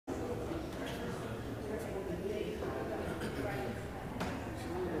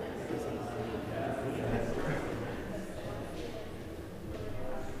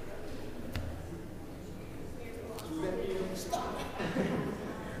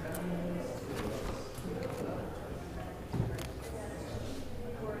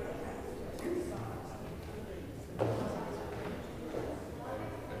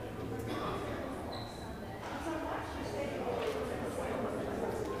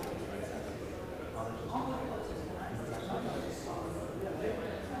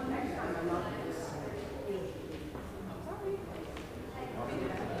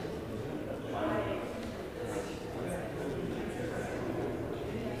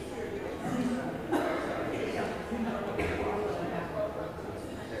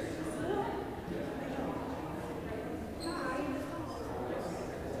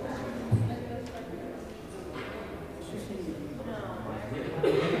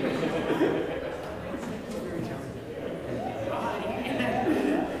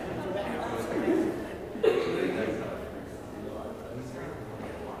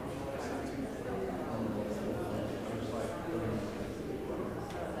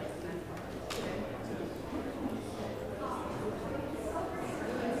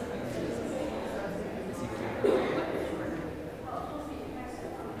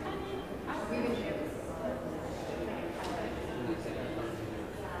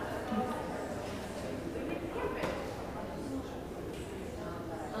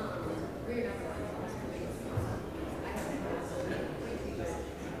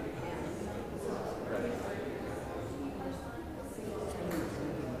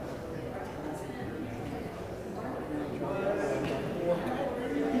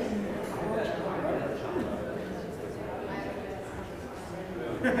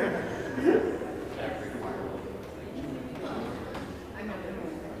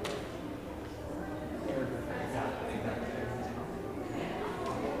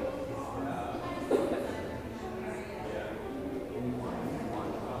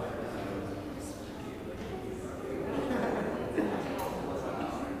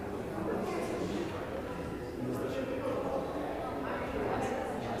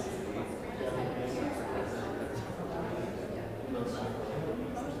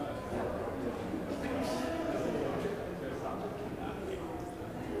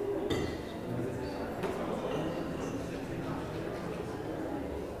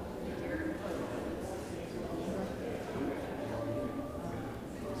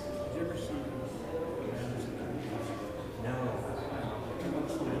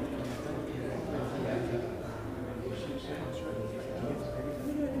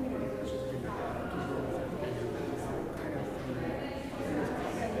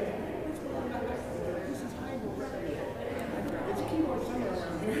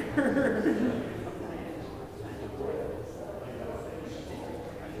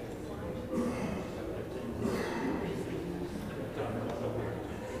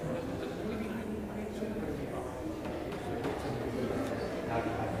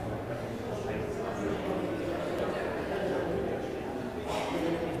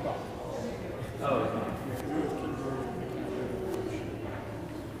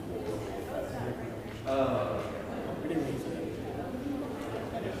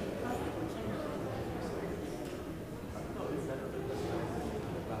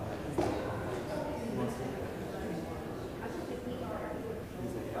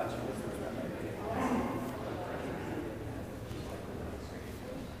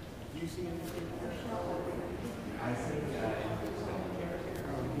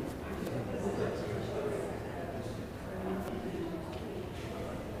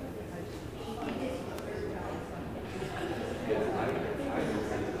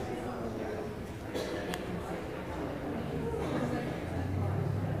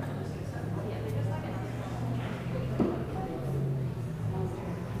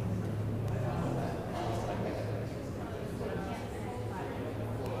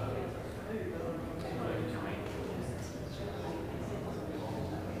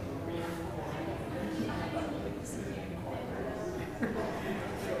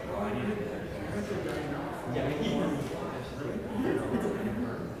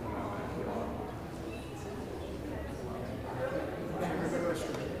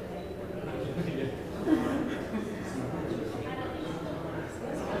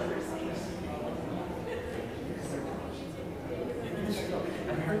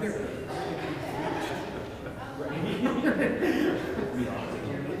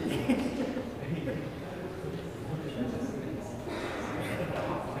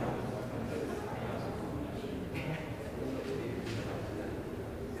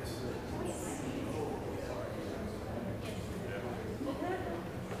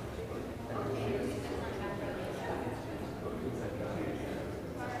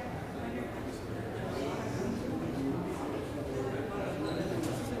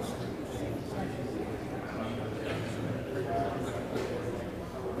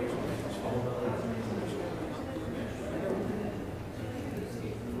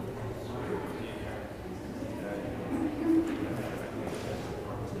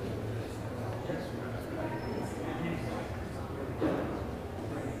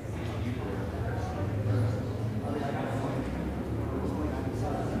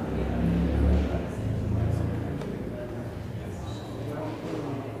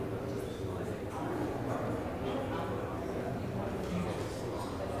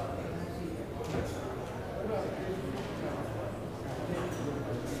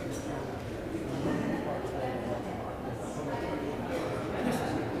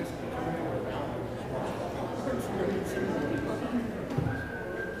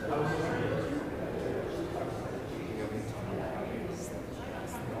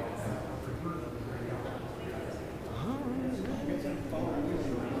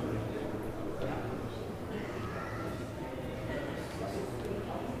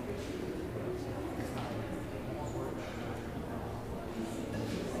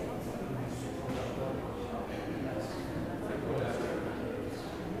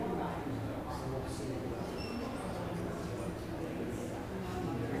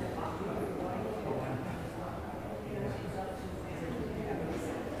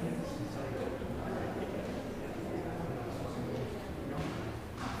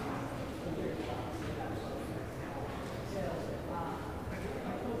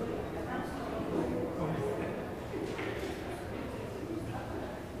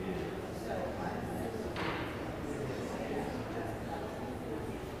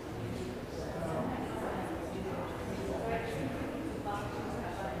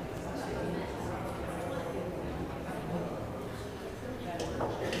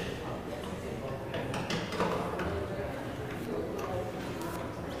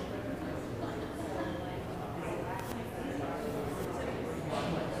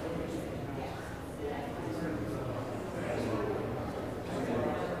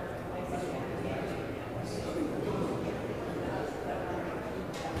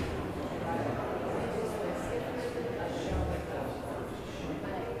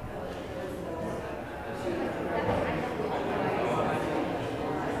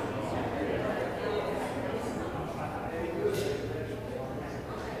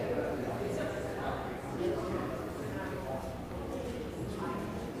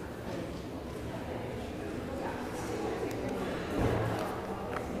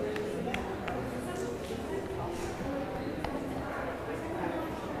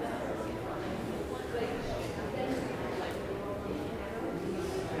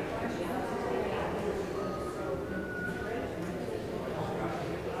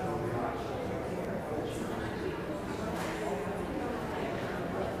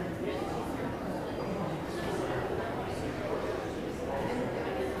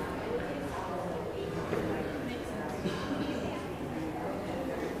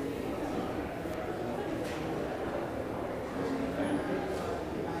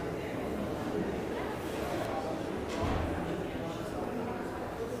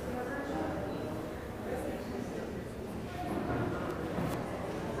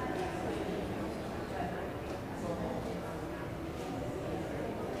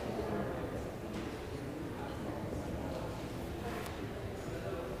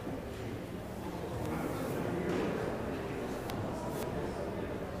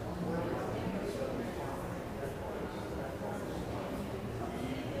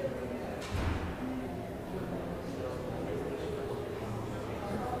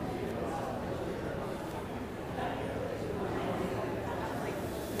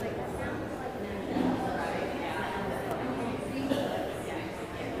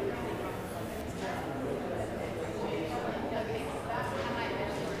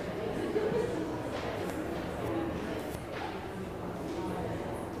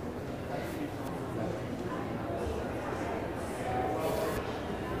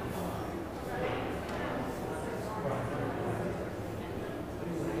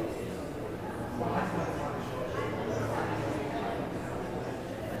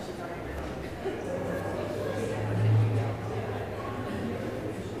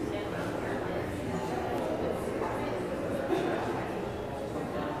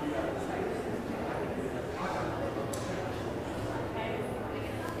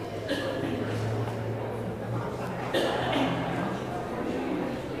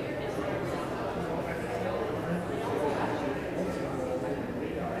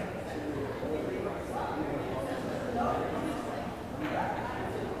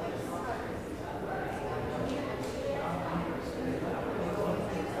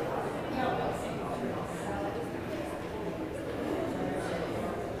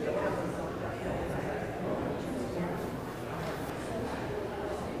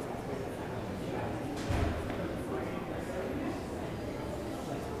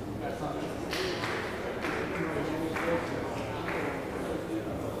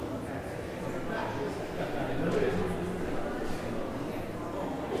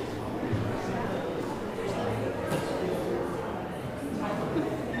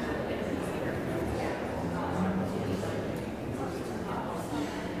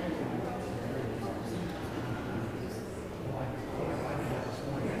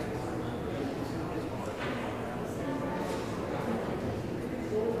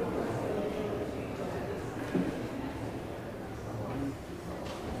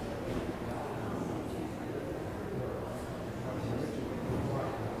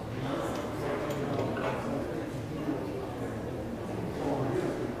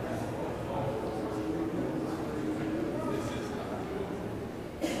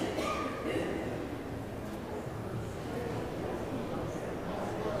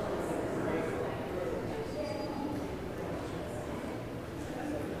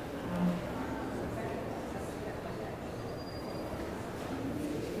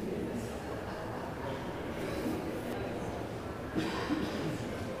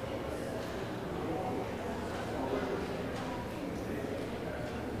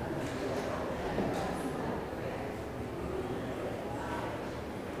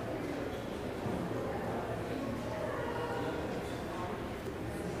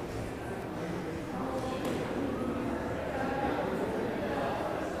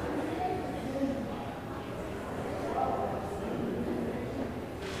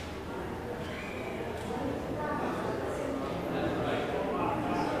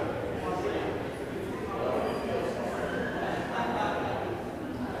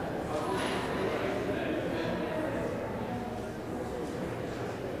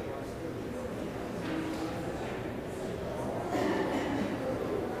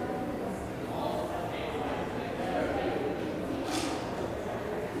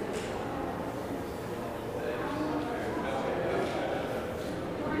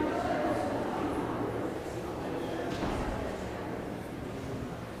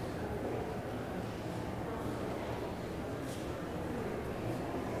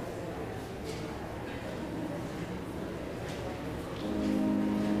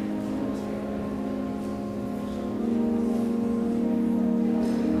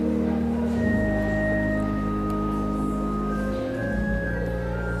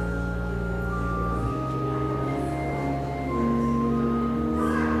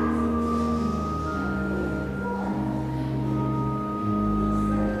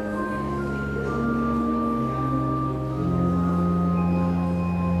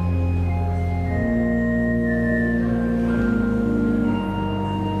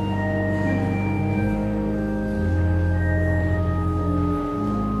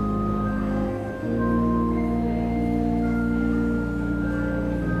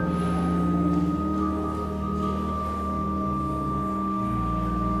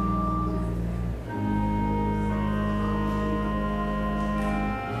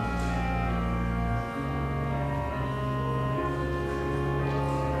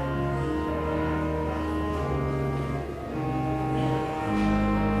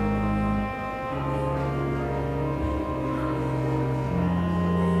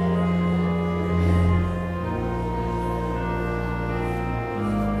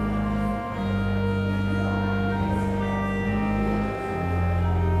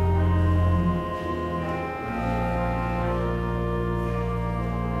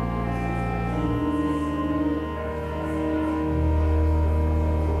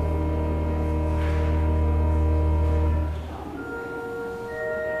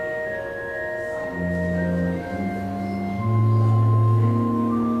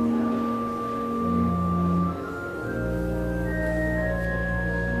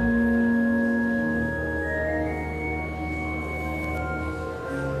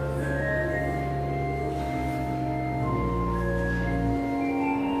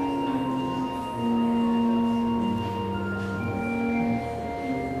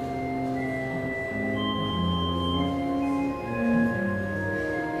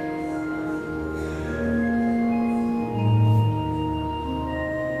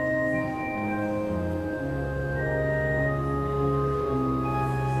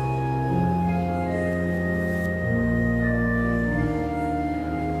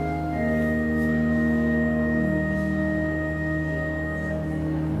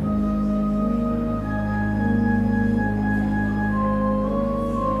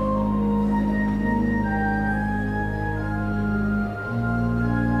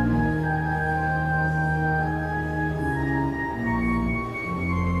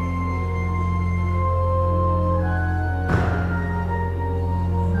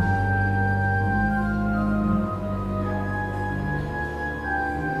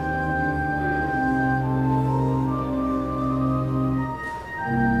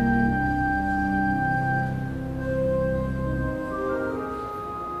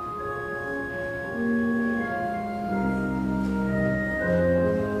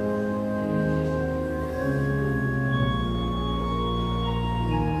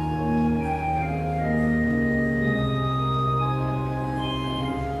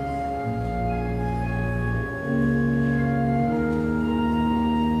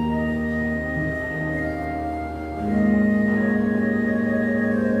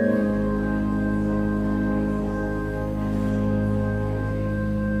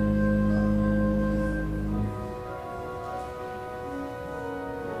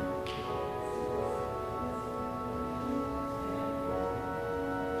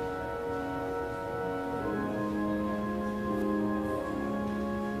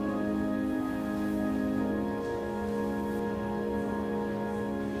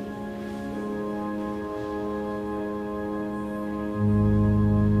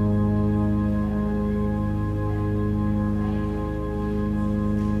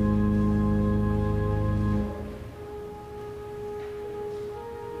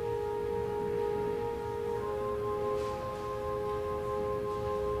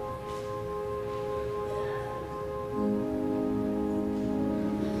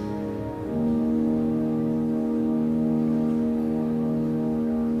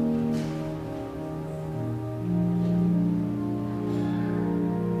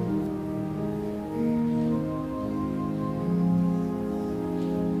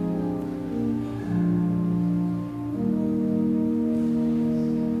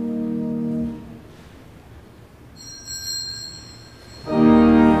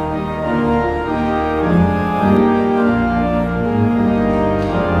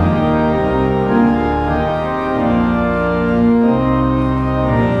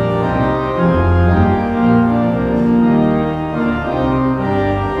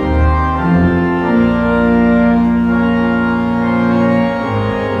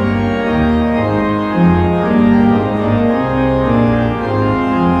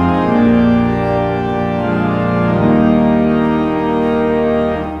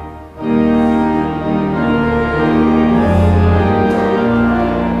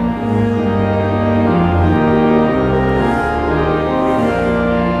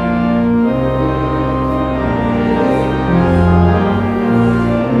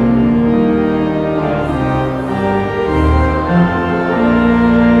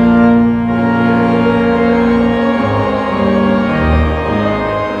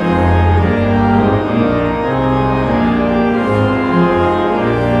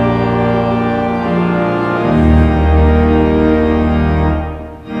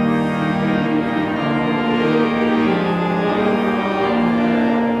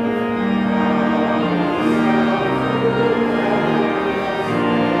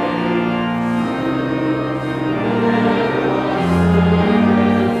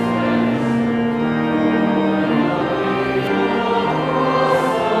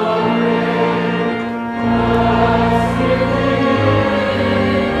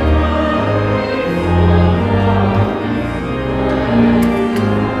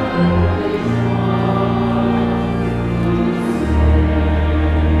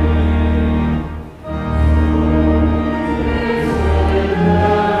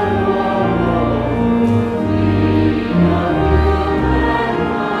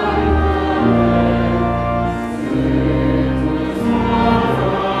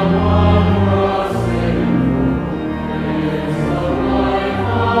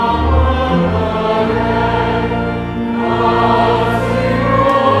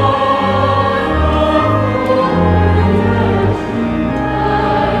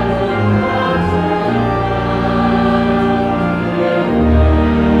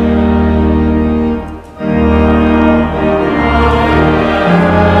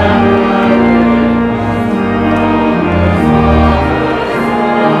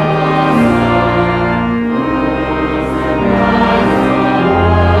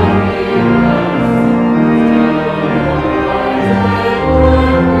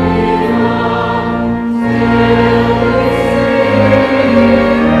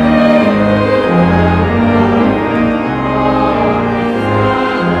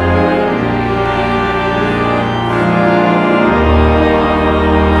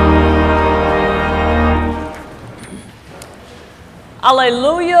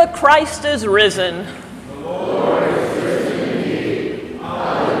Alleluia, Christ is risen. The Lord is risen indeed.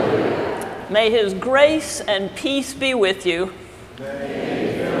 Alleluia. May his grace and peace be with you.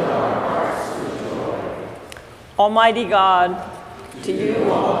 May he fill our hearts with joy. Almighty God, to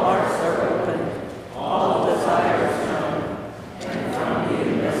you all hearts are open, all desires known, and from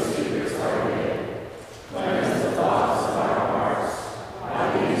you no secrets are hid. Cleanse the thoughts of our hearts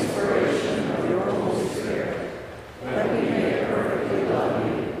by the inspiration of your Holy Spirit, that we may perfectly love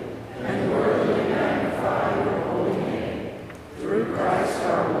you and worthily magnify your holy name. Through Christ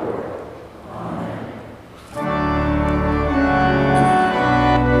our Lord. Amen.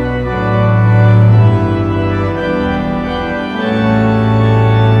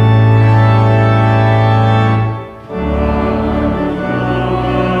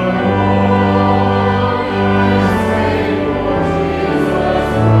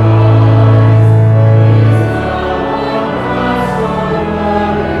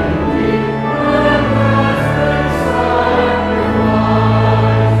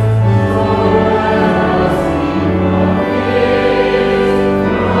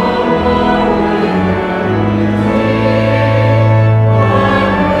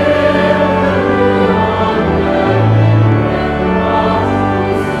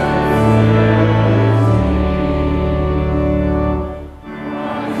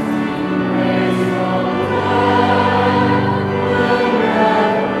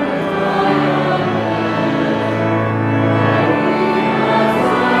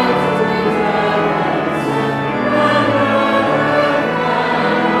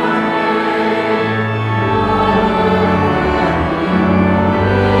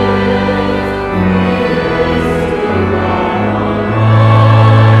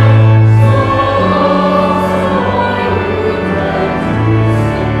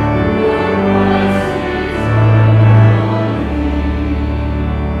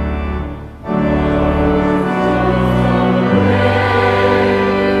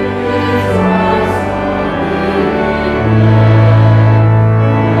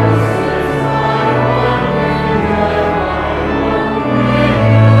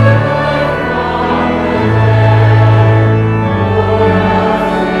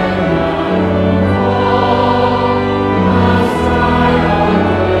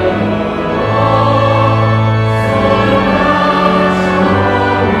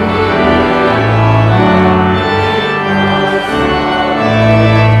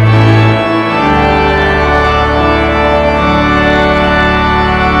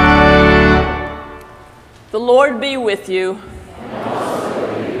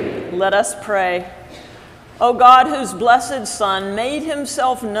 Let us pray. O God, whose blessed Son made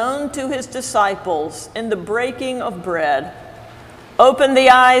himself known to his disciples in the breaking of bread, open the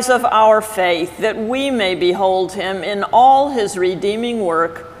eyes of our faith that we may behold him in all his redeeming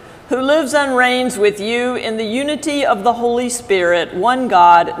work, who lives and reigns with you in the unity of the Holy Spirit, one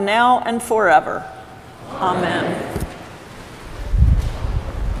God, now and forever. Amen.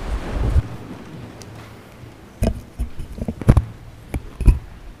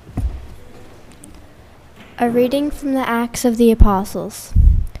 A reading from the Acts of the Apostles.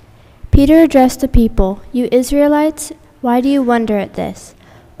 Peter addressed the people, "You Israelites, why do you wonder at this?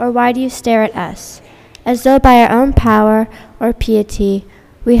 Or why do you stare at us, as though by our own power or piety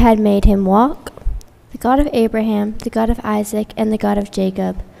we had made him walk? The God of Abraham, the God of Isaac, and the God of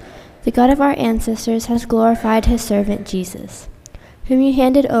Jacob, the God of our ancestors has glorified his servant Jesus, whom you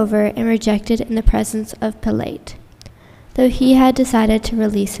handed over and rejected in the presence of Pilate, though he had decided to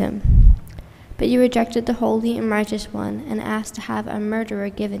release him. But you rejected the Holy and Righteous One and asked to have a murderer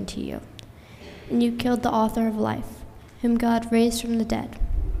given to you. And you killed the author of life, whom God raised from the dead.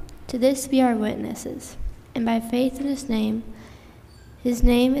 To this we are witnesses, and by faith in his name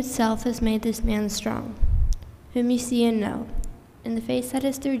itself has made this man strong, whom you see and know. And the faith that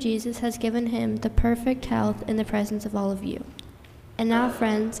is through Jesus has given him the perfect health in the presence of all of you. And now,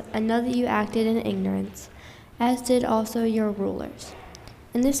 friends, I know that you acted in ignorance, as did also your rulers.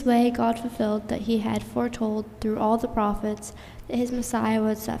 In this way, God fulfilled that he had foretold through all the prophets that his Messiah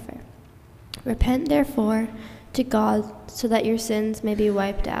would suffer. Repent, therefore, to God, so that your sins may be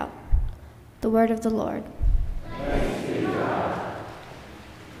wiped out." The word of the Lord. Thanks be to God.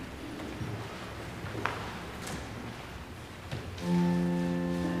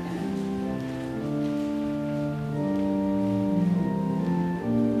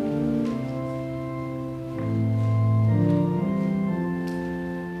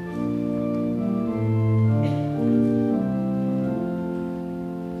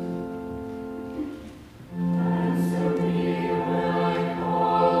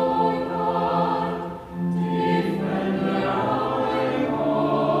 To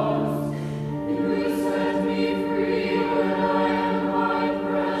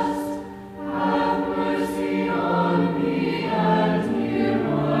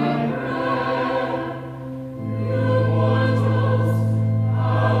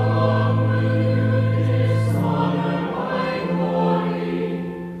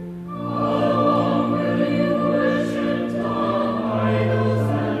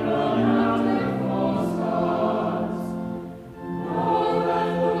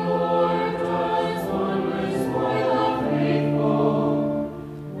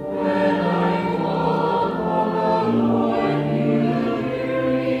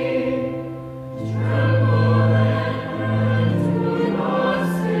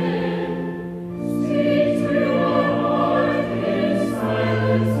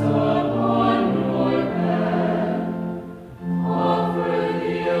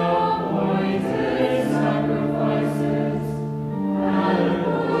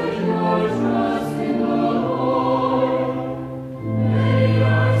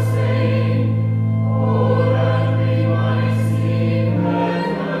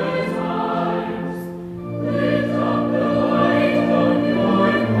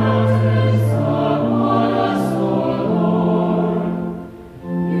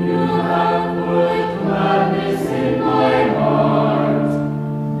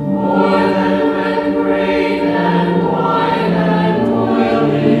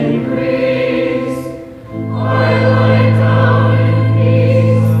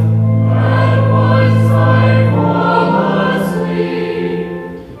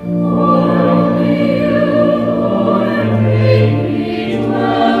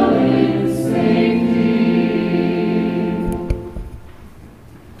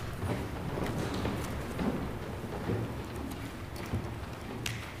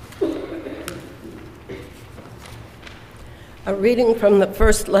A reading from the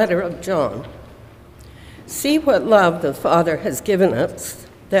first letter of John. See what love the Father has given us,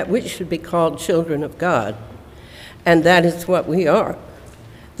 that we should be called children of God, and that is what we are.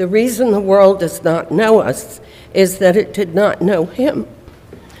 The reason the world does not know us is that it did not know him.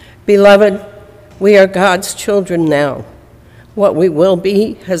 Beloved, we are God's children now. What we will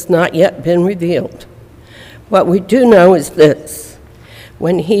be has not yet been revealed. What we do know is this: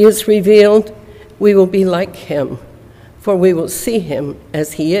 when he is revealed, we will be like him, for we will see him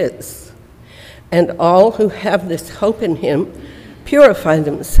as he is. And all who have this hope in him purify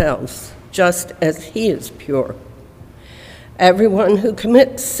themselves, just as he is pure. Everyone who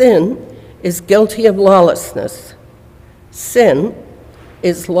commits sin is guilty of lawlessness. Sin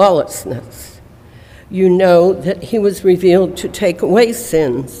is lawlessness. You know that he was revealed to take away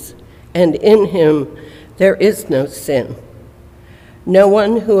sins, and in him there is no sin. No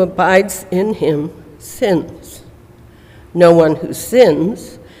one who abides in him sins. No one who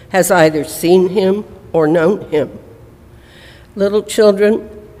sins has either seen him or known him. Little children,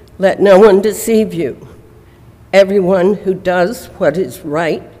 let no one deceive you. Everyone who does what is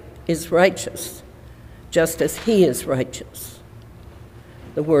right is righteous, just as he is righteous.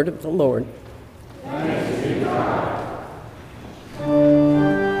 The word of the Lord. Thanks be to God.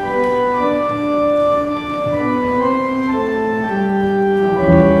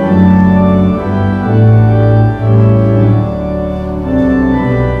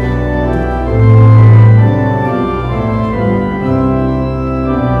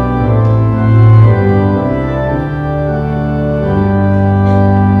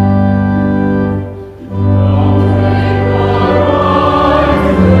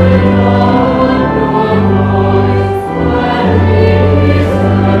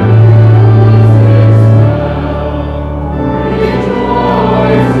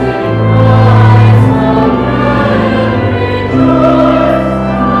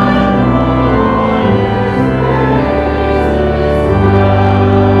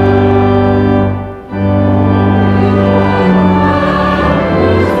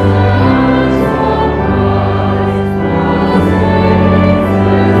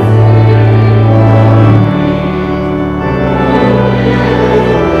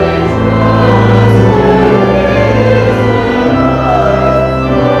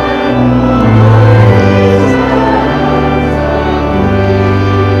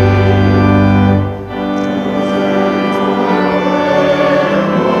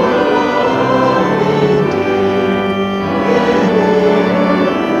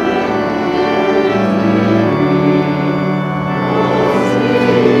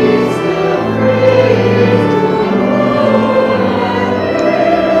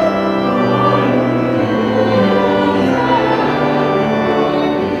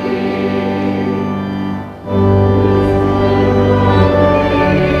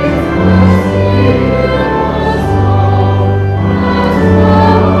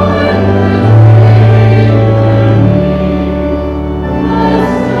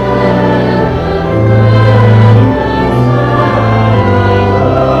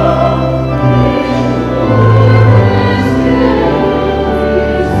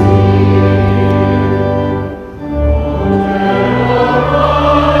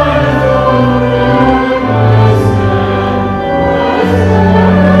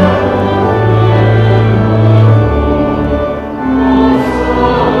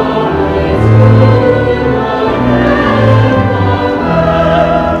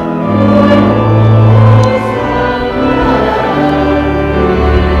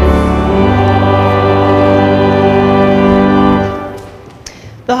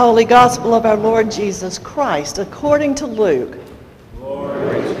 Holy Gospel of our Lord Jesus Christ, according to Luke.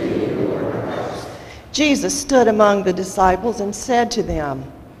 Glory to you, Lord Christ. Jesus stood among the disciples and said to them,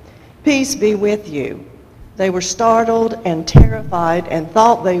 "Peace be with you." They were startled and terrified and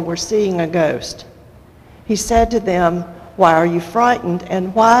thought they were seeing a ghost. He said to them, "Why are you frightened,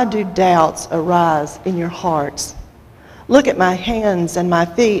 and why do doubts arise in your hearts? Look at my hands and my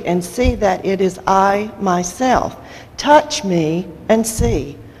feet and see that it is I myself. Touch me and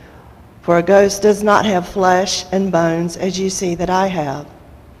see. For a ghost does not have flesh and bones as you see that I have."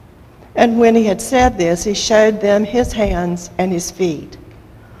 And when he had said this, he showed them his hands and his feet.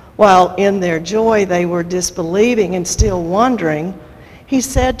 While in their joy they were disbelieving and still wondering, he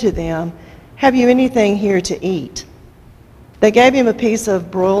said to them, "Have you anything here to eat?" They gave him a piece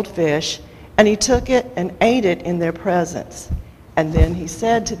of broiled fish, and he took it and ate it in their presence. And then he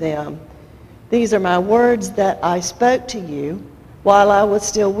said to them, "These are my words that I spoke to you while I was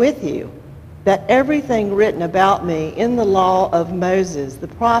still with you, that everything written about me in the law of Moses, the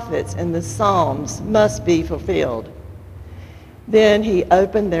prophets, and the Psalms must be fulfilled." Then he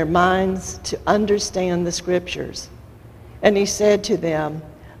opened their minds to understand the Scriptures. And he said to them,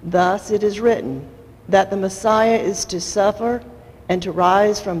 "Thus it is written, that the Messiah is to suffer and to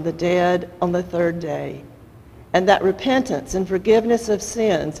rise from the dead on the third day, and that repentance and forgiveness of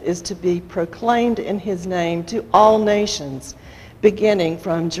sins is to be proclaimed in his name to all nations, beginning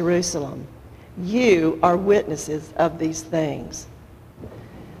from Jerusalem. You are witnesses of these things."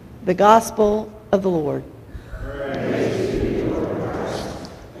 The Gospel of the Lord. Praise to you, Lord Christ.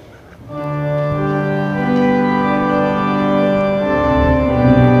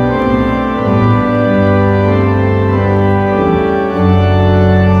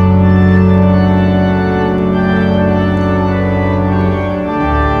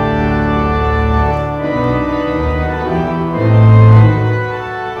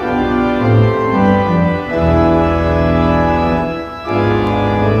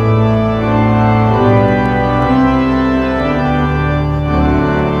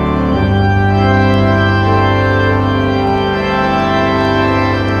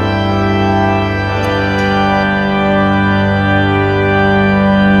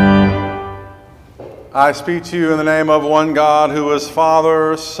 I speak to you in the name of one God, who is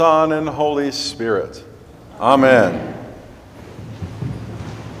Father, Son, and Holy Spirit. Amen.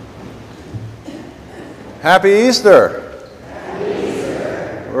 Happy Easter. Happy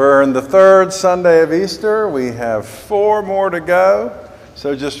Easter. We're in the third Sunday of Easter. We have 4 more to go.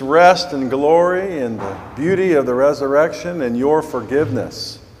 So just rest in glory in the beauty of the resurrection and your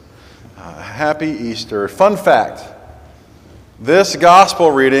forgiveness. Happy Easter. Fun fact. This gospel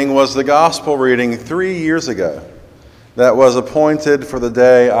reading was the gospel reading 3 years ago that was appointed for the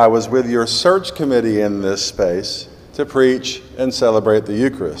day I was with your search committee in this space to preach and celebrate the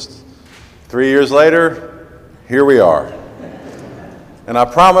Eucharist. 3 years later, here we are. And I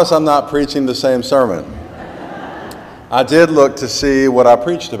promise I'm not preaching the same sermon. I did look to see what I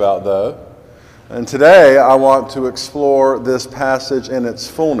preached about, though. And today I want to explore this passage in its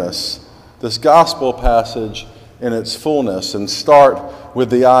fullness, this gospel passage in its fullness, and start with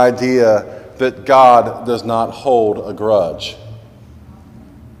the idea that God does not hold a grudge,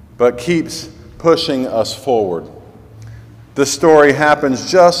 but keeps pushing us forward. This story happens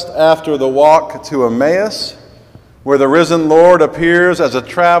just after the walk to Emmaus, where the risen Lord appears as a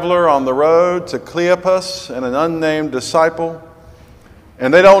traveler on the road to Cleopas and an unnamed disciple.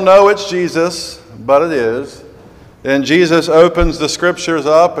 And they don't know it's Jesus, but it is. And Jesus opens the Scriptures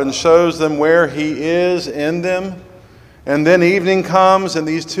up and shows them where he is in them. And then evening comes, and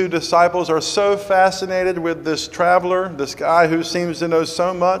these 2 disciples are so fascinated with this traveler, this guy who seems to know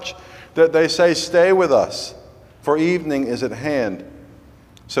so much, that they say, "Stay with us, for evening is at hand."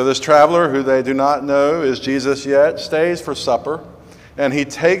 So this traveler, who they do not know is Jesus yet, stays for supper, and he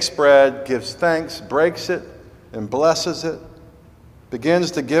takes bread, gives thanks, breaks it, and blesses it, begins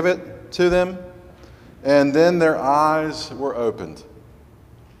to give it to them. And then their eyes were opened,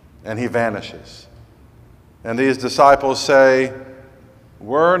 and he vanishes. And these disciples say,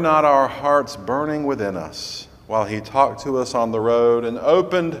 "Were not our hearts burning within us while he talked to us on the road and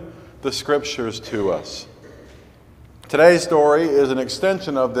opened the Scriptures to us?" Today's story is an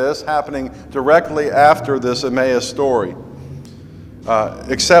extension of this, happening directly after this Emmaus story.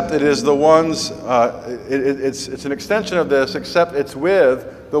 Except it is the ones, it's an extension of this, except it's with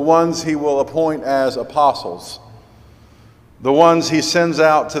the ones he will appoint as apostles, the ones he sends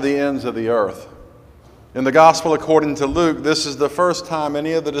out to the ends of the earth. In the Gospel according to Luke, this is the first time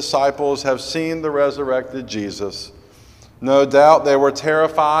any of the disciples have seen the resurrected Jesus. No doubt they were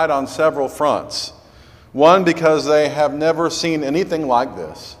terrified on several fronts. 1, because they have never seen anything like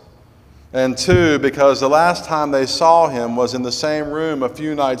this. And 2, because the last time they saw him was in the same room a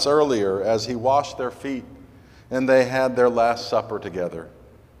few nights earlier as he washed their feet and they had their Last Supper together.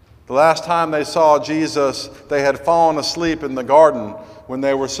 The last time they saw Jesus, they had fallen asleep in the garden when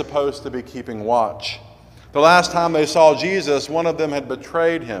they were supposed to be keeping watch. The last time they saw Jesus, one of them had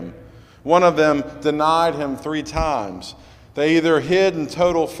betrayed him. One of them denied him 3 times. They either hid in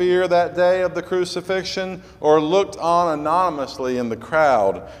total fear that day of the crucifixion or looked on anonymously in the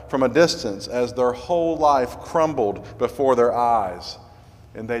crowd from a distance as their whole life crumbled before their eyes,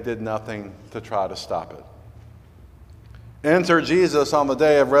 and they did nothing to try to stop it. Enter Jesus on the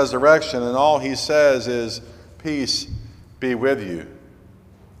day of resurrection, and all he says is, "Peace be with you."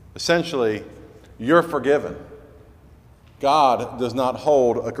 Essentially, you're forgiven. God does not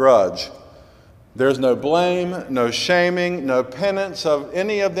hold a grudge. There's no blame, no shaming, no penance of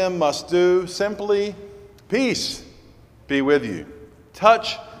any of them must do. Simply, peace be with you.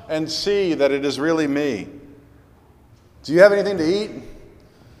 Touch and see that it is really me. Do you have anything to eat?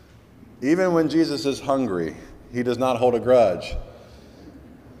 Even when Jesus is hungry, He does not hold a grudge.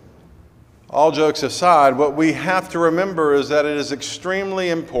 All jokes aside, what we have to remember is that it is extremely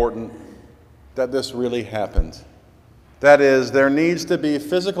important that this really happened. That is, there needs to be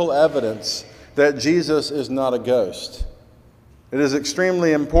physical evidence that Jesus is not a ghost. It is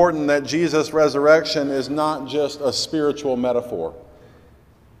extremely important that Jesus' resurrection is not just a spiritual metaphor.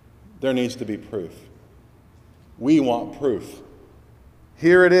 There needs to be proof. We want proof.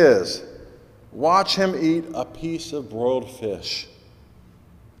 Here it is. Watch him eat a piece of broiled fish.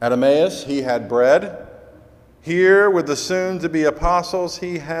 At Emmaus, he had bread. Here, with the soon-to-be apostles,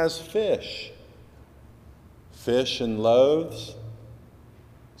 he has fish. Fish and loaves.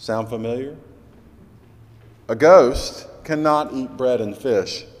 Sound familiar? A ghost cannot eat bread and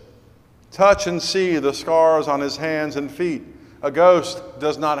fish. Touch and see the scars on his hands and feet. A ghost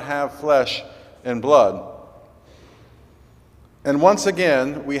does not have flesh and blood. And once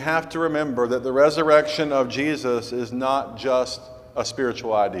again, we have to remember that the resurrection of Jesus is not just a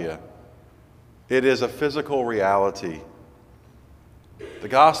spiritual idea. It is a physical reality. The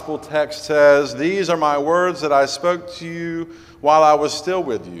gospel text says, "These are my words that I spoke to you while I was still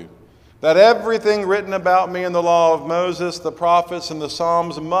with you, that everything written about me in the law of Moses, the prophets, and the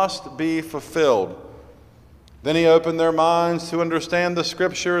Psalms must be fulfilled." Then he opened their minds to understand the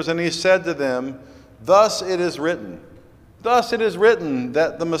scriptures, and he said to them, "Thus it is written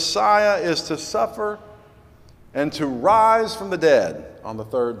that the Messiah is to suffer and to rise from the dead on the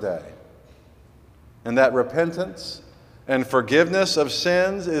third day, and that repentance and forgiveness of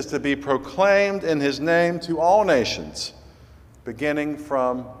sins is to be proclaimed in his name to all nations, beginning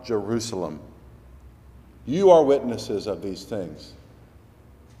from Jerusalem. You are witnesses of these things."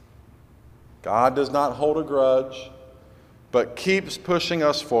 God does not hold a grudge, but keeps pushing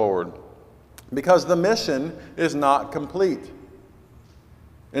us forward, because the mission is not complete.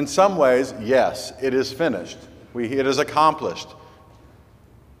 In some ways, yes, it is finished. It is accomplished.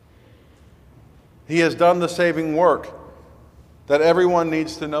 He has done the saving work that everyone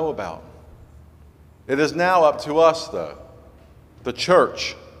needs to know about. It is now up to us, though, the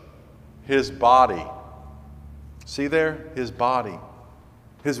church, his body. See there? His body.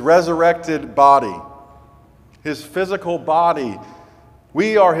 His resurrected body. His physical body.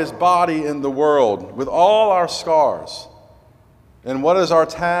 We are his body in the world with all our scars. And what is our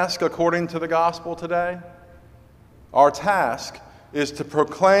task according to the gospel today? Our task is to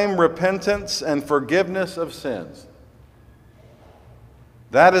proclaim repentance and forgiveness of sins.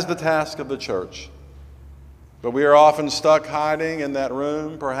 That is the task of the church. But we are often stuck hiding in that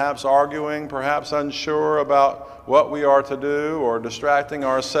room, perhaps arguing, perhaps unsure about what we are to do, or distracting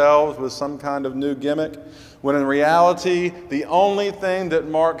ourselves with some kind of new gimmick, when in reality, the only thing that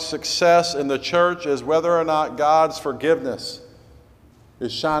marks success in the church is whether or not God's forgiveness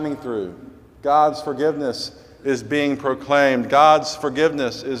is shining through. God's forgiveness is being proclaimed. God's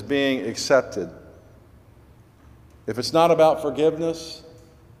forgiveness is being accepted. If it's not about forgiveness,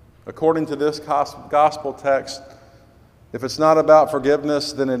 according to this gospel text, if it's not about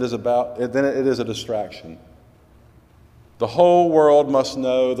forgiveness, then it is a distraction. The whole world must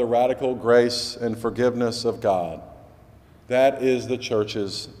know the radical grace and forgiveness of God. That is the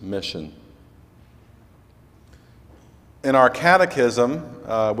church's mission. In our catechism,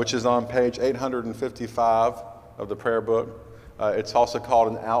 which is on page 855 of the prayer book, it's also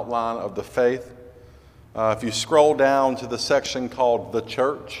called an outline of the faith. If you scroll down to the section called the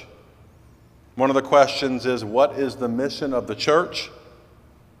church, one of the questions is, what is the mission of the church?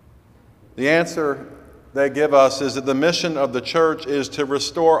 The answer they give us is that the mission of the church is to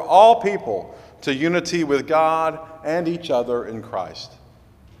restore all people to unity with God and each other in Christ.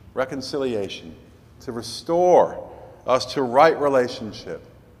 Reconciliation, to restore us to right relationship,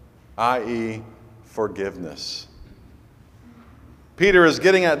 i.e., forgiveness. Peter is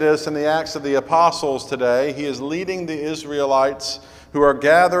getting at this in the Acts of the Apostles today. He is leading the Israelites who are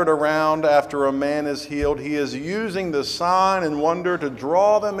gathered around after a man is healed. He is using the sign and wonder to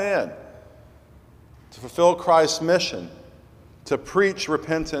draw them in, to fulfill Christ's mission, to preach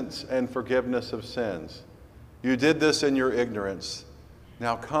repentance and forgiveness of sins. You did this in your ignorance.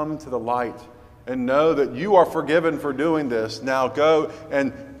 Now come to the light and know that you are forgiven for doing this. Now go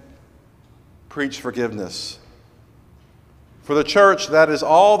and preach forgiveness. For the church, that is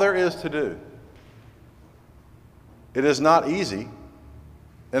all there is to do. It is not easy,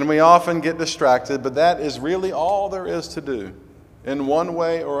 and we often get distracted, but that is really all there is to do in one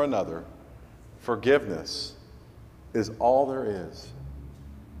way or another. Forgiveness is all there is.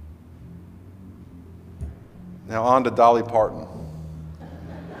 Now on to Dolly Parton.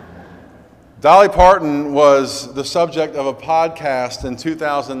 Dolly Parton was the subject of a podcast in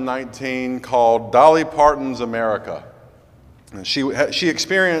 2019 called Dolly Parton's America. And she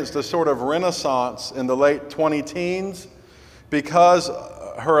experienced a sort of renaissance in the late 20-teens because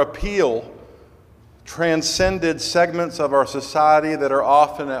her appeal transcended segments of our society that are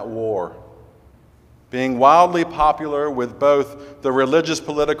often at war, being wildly popular with both the religious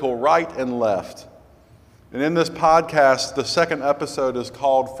political right and left. And in this podcast, the second episode is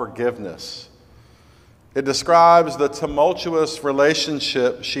called Forgiveness. It describes the tumultuous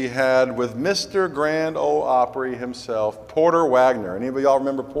relationship she had with Mr. Grand Ole Opry himself, Porter Wagoner. Any of y'all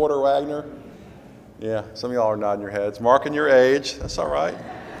remember Porter Wagoner? Yeah, some of y'all are nodding your heads, marking your age. That's all right.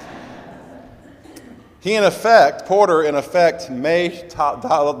 Porter, in effect, made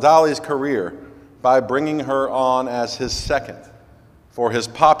Dolly's career by bringing her on as his second for his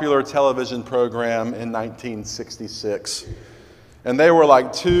popular television program in 1966. And they were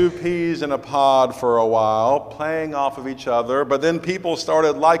like two peas in a pod for a while, playing off of each other, but then people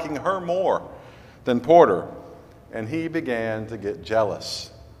started liking her more than Porter, and he began to get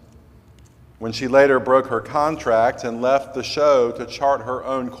jealous. When she later broke her contract and left the show to chart her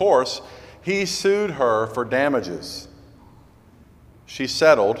own course, he sued her for damages. She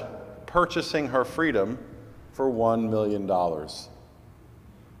settled, purchasing her freedom for $1 million.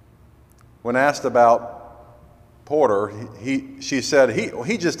 When asked about Porter, she said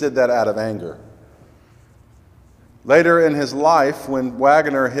he just did that out of anger. Later in his life, when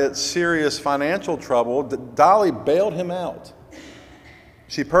Wagoner hit serious financial trouble, Dolly bailed him out.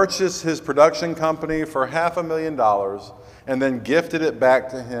 She purchased his production company for $500,000 and then gifted it back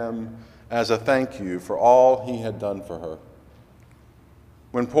to him as a thank you for all he had done for her.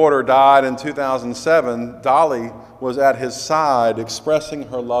 When Porter died in 2007, Dolly was at his side expressing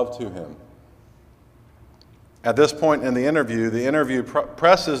her love to him. At this point in the interview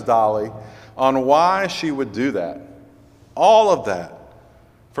presses Dolly on why she would do that, all of that,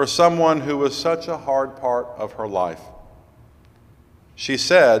 for someone who was such a hard part of her life. She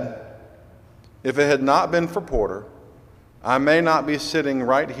said, "If it had not been for Porter, I may not be sitting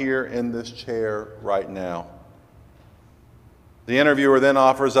right here in this chair right now." The interviewer then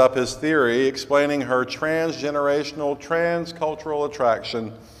offers up his theory, explaining her transgenerational, transcultural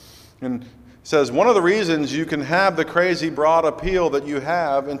attraction, and says one of the reasons you can have the crazy broad appeal that you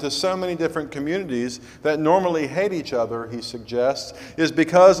have into so many different communities that normally hate each other, he suggests, is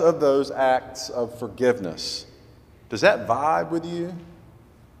because of those acts of forgiveness. Does that vibe with you?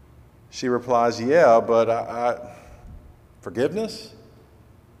 She replies, yeah, but forgiveness?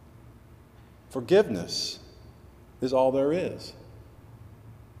 Forgiveness is all there is.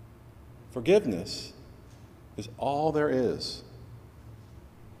 Forgiveness is all there is.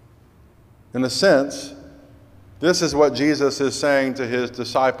 In a sense, this is what Jesus is saying to his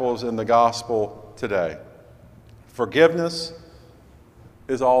disciples in the gospel today. Forgiveness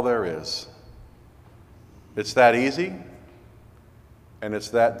is all there is. It's that easy, and it's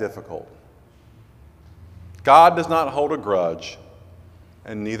that difficult. God does not hold a grudge,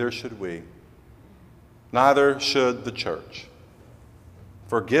 and neither should we. Neither should the church.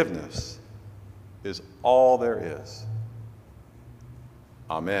 Forgiveness is all there is.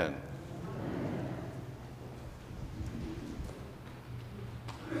 Amen.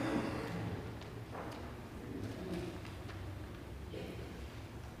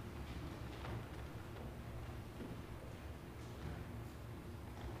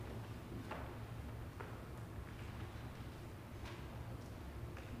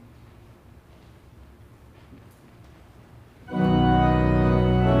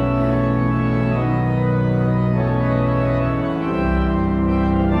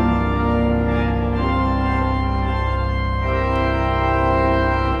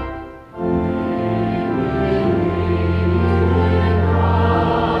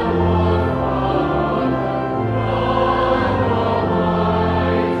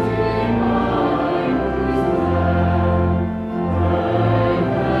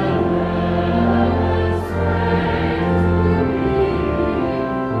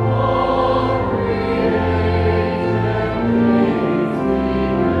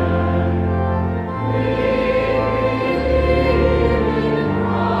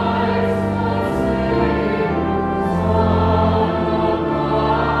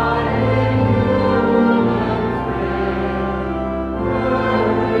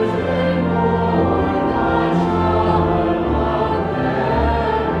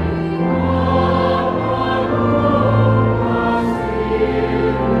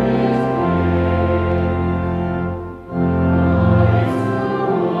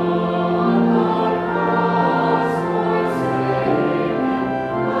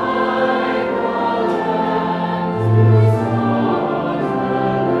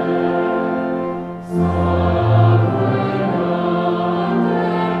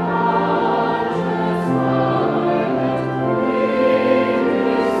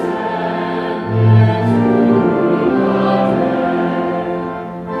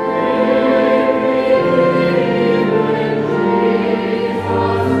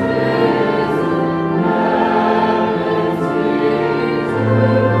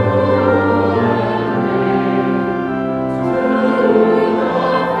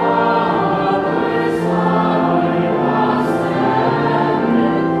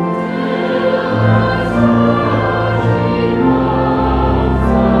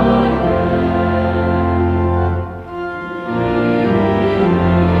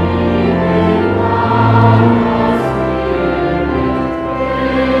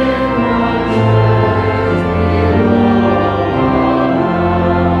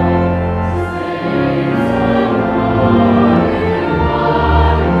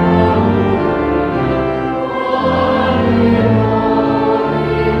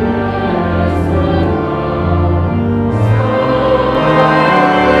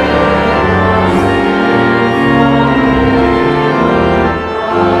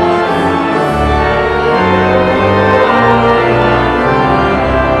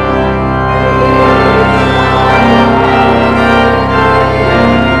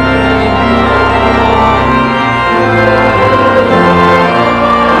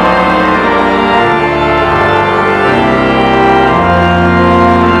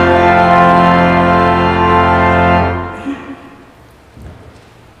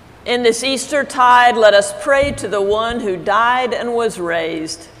 In this Easter tide, let us pray to the one who died and was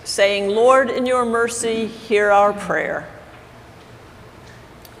raised, saying, Lord, in your mercy, hear our prayer.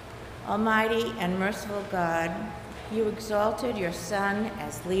 Almighty and merciful God, you exalted your Son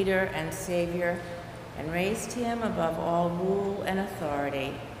as leader and Savior and raised him above all rule and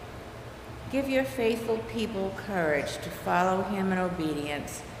authority. Give your faithful people courage to follow him in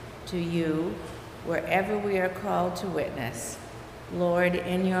obedience to you wherever we are called to witness. Lord,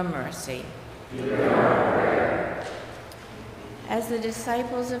 in your mercy. As the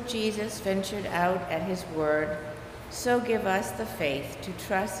disciples of Jesus ventured out at his word, so give us the faith to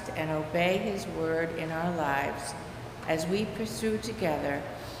trust and obey his word in our lives as we pursue together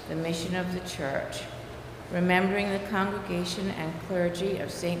the mission of the church, remembering the congregation and clergy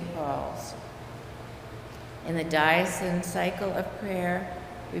of St. Paul's. In the diocesan cycle of prayer,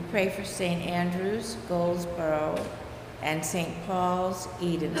 we pray for St. Andrew's, Goldsboro, and St. Paul's,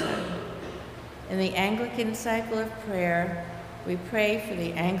 Edenton. In the Anglican cycle of prayer, we pray for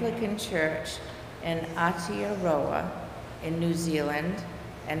the Anglican Church in Aotearoa in New Zealand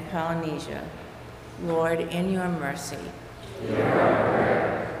and Polynesia. Lord, in your mercy.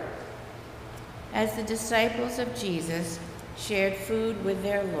 As the disciples of Jesus shared food with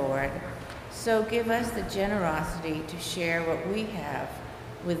their Lord, so give us the generosity to share what we have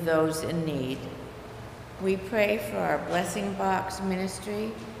with those in need. We pray for our Blessing Box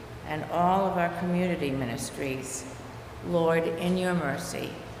ministry and all of our community ministries. Lord, in your mercy.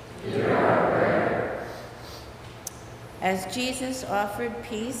 As Jesus offered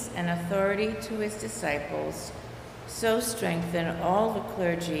peace and authority to his disciples, so strengthen all the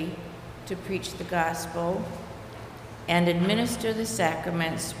clergy to preach the gospel and administer the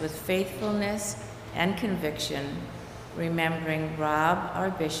sacraments with faithfulness and conviction, remembering Rob, our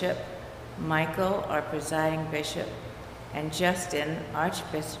bishop, Michael, our presiding bishop, and Justin,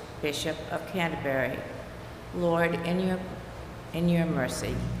 Archbishop of Canterbury. Lord, in your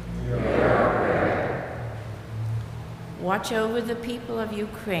mercy. Watch over the people of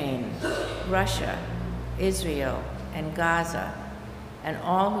Ukraine, Russia, Israel, and Gaza, and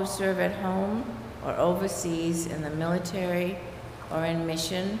all who serve at home or overseas in the military or in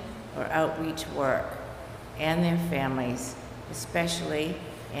mission or outreach work, and their families, especially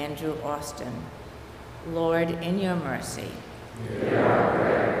Andrew Austin. Lord, in your mercy.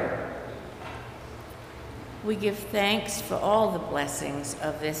 We give thanks for all the blessings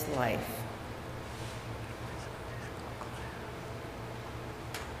of this life.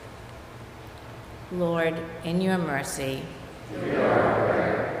 Lord, in your mercy.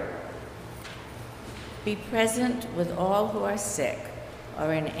 Be present with all who are sick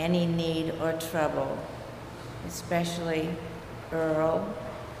or in any need or trouble, especially Earl,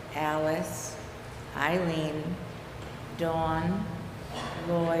 Alice, Eileen, Dawn,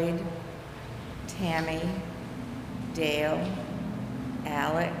 Lloyd, Tammy, Dale,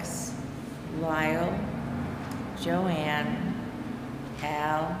 Alex, Lyle, Joanne,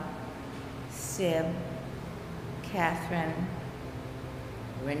 Al, Sib, Catherine,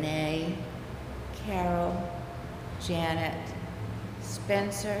 Renee, Carol, Janet,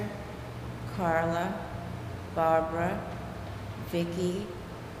 Spencer, Carla, Barbara, Vicky,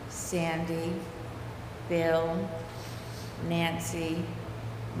 Sandy, Bill, Nancy,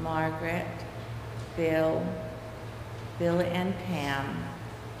 Margaret, Bill and Pam,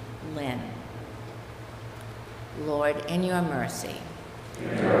 Lynn. Lord, in your mercy.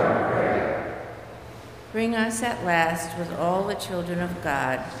 Bring us at last with all the children of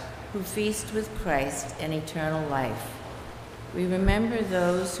God who feast with Christ in eternal life. We remember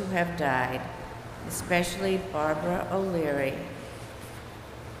those who have died, especially Barbara O'Leary.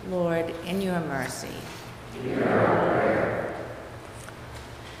 Lord, in your mercy.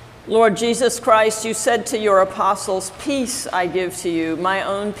 Lord Jesus Christ, you said to your apostles, "Peace I give to you, my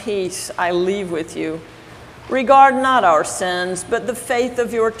own peace I leave with you. Regard not our sins, but the faith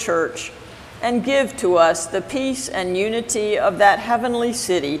of your church, and give to us the peace and unity of that heavenly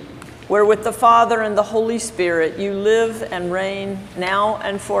city, where with the Father and the Holy Spirit you live and reign now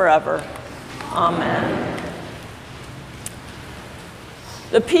and forever. Amen.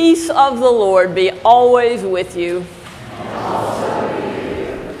 The peace of the Lord be always with you.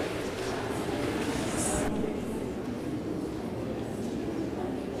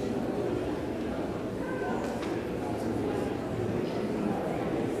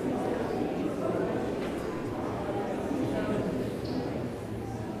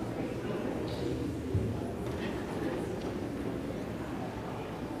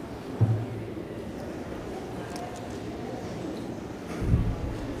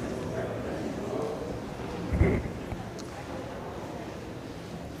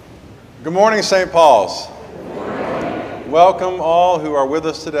 Good morning, St. Paul's. Good morning. Welcome all who are with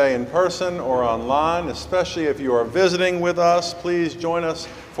us today in person or online, especially if you are visiting with us. Please join us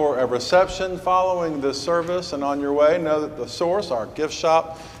for a reception following this service, and on your way, know that the Source, our gift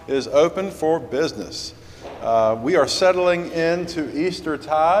shop, is open for business. We are settling into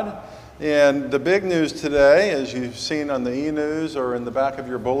Eastertide, and the big news today, as you've seen on the e-news or in the back of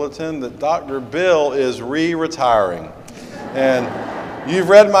your bulletin, that Dr. Bill is retiring. And you've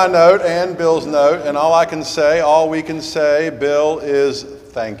read my note and Bill's note, and all we can say, Bill, is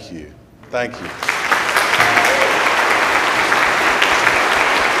thank you. Thank you.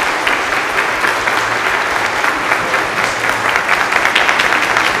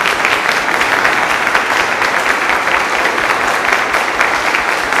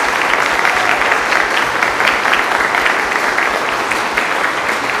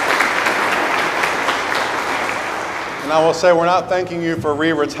 And I will say, we're not thanking you for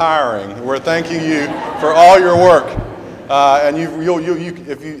retiring. We're thanking you for all your work. And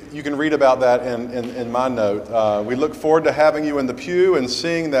you can read about that in my note. We look forward to having you in the pew and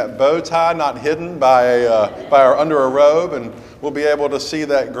seeing that bow tie not hidden under a robe, and we'll be able to see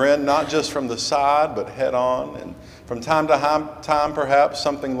that grin not just from the side but head on. And from time to time, perhaps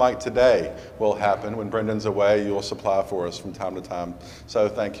something like today will happen when Brendan's away. You'll supply for us from time to time. So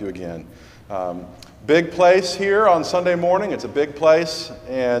thank you again. Big place here on Sunday morning. It's a big place.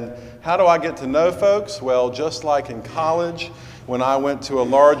 And how do I get to know folks? Well, just like in college, when I went to a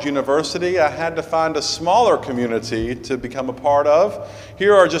large university, I had to find a smaller community to become a part of.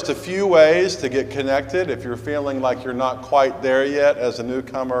 Here are just a few ways to get connected if you're feeling like you're not quite there yet as a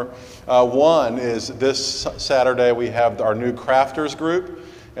newcomer. One is this Saturday we have our new crafters group,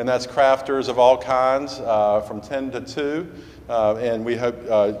 and that's crafters of all kinds from 10 to 2. And we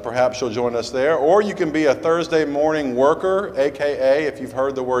hope perhaps you'll join us there. Or you can be a Thursday morning worker, a.k.a. if you've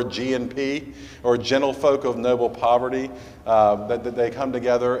heard the word G&P, or Gentlefolk of Noble Poverty, that they come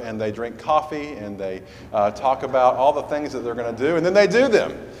together and they drink coffee and they talk about all the things that they're going to do, and then they do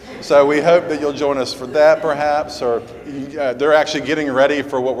them. So we hope that you'll join us for that perhaps, or they're actually getting ready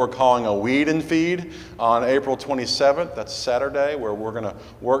for what we're calling a weed and feed on April 27th. That's Saturday, where we're going to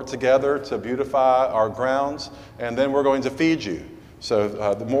work together to beautify our grounds, and then we're going to feed you. So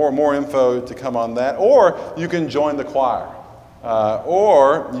the more info to come on that. Or you can join the choir.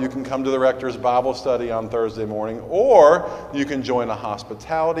 Or you can come to the Rector's Bible study on Thursday morning. Or you can join a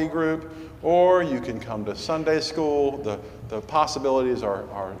hospitality group. Or you can come to Sunday school. The possibilities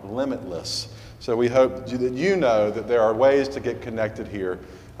are limitless. So we hope that you know that there are ways to get connected here.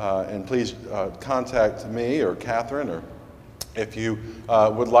 And please contact me or Catherine, or if you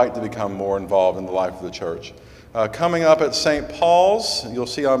would like to become more involved in the life of the church. Coming up at St. Paul's, you'll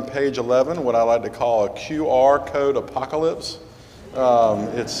see on page 11 what I like to call a QR code apocalypse.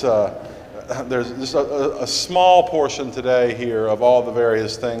 There's just a small portion today here of all the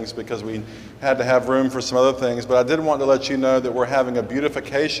various things because we had to have room for some other things, but I did want to let you know that we're having a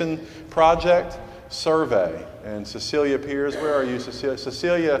beautification project survey. And Cecilia Piers, where are you, Cecilia?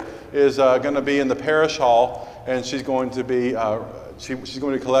 Cecilia is going to be in the parish hall, and she's going to be she's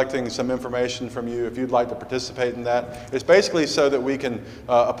going to be collecting some information from you if you'd like to participate in that. It's basically so that we can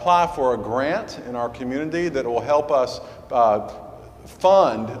apply for a grant in our community that will help us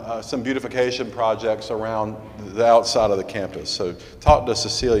fund some beautification projects around the outside of the campus. So talk to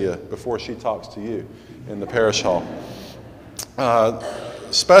Cecilia before she talks to you in the parish hall.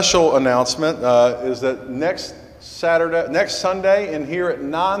 Special announcement is that next Sunday, in here at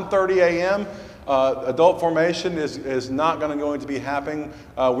 9:30 a.m., adult formation is not going to be happening.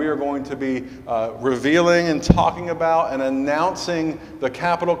 We are going to be revealing and talking about and announcing the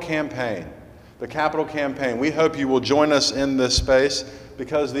capital campaign. The capital campaign. We hope you will join us in this space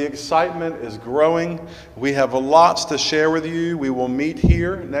because the excitement is growing. We have lots to share with you. We will meet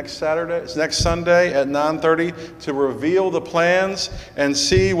here next Sunday at 9:30 to reveal the plans and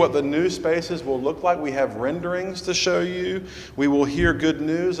see what the new spaces will look like. We have renderings to show you. We will hear good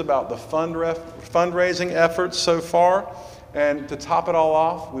news about the fundraising efforts so far. And to top it all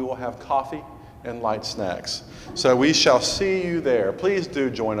off, we will have coffee and light snacks. So we shall see you there. Please do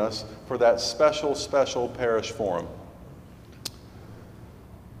join us for that special parish forum.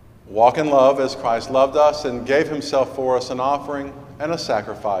 Walk in love as Christ loved us and gave himself for us, an offering and a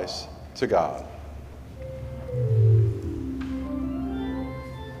sacrifice to God.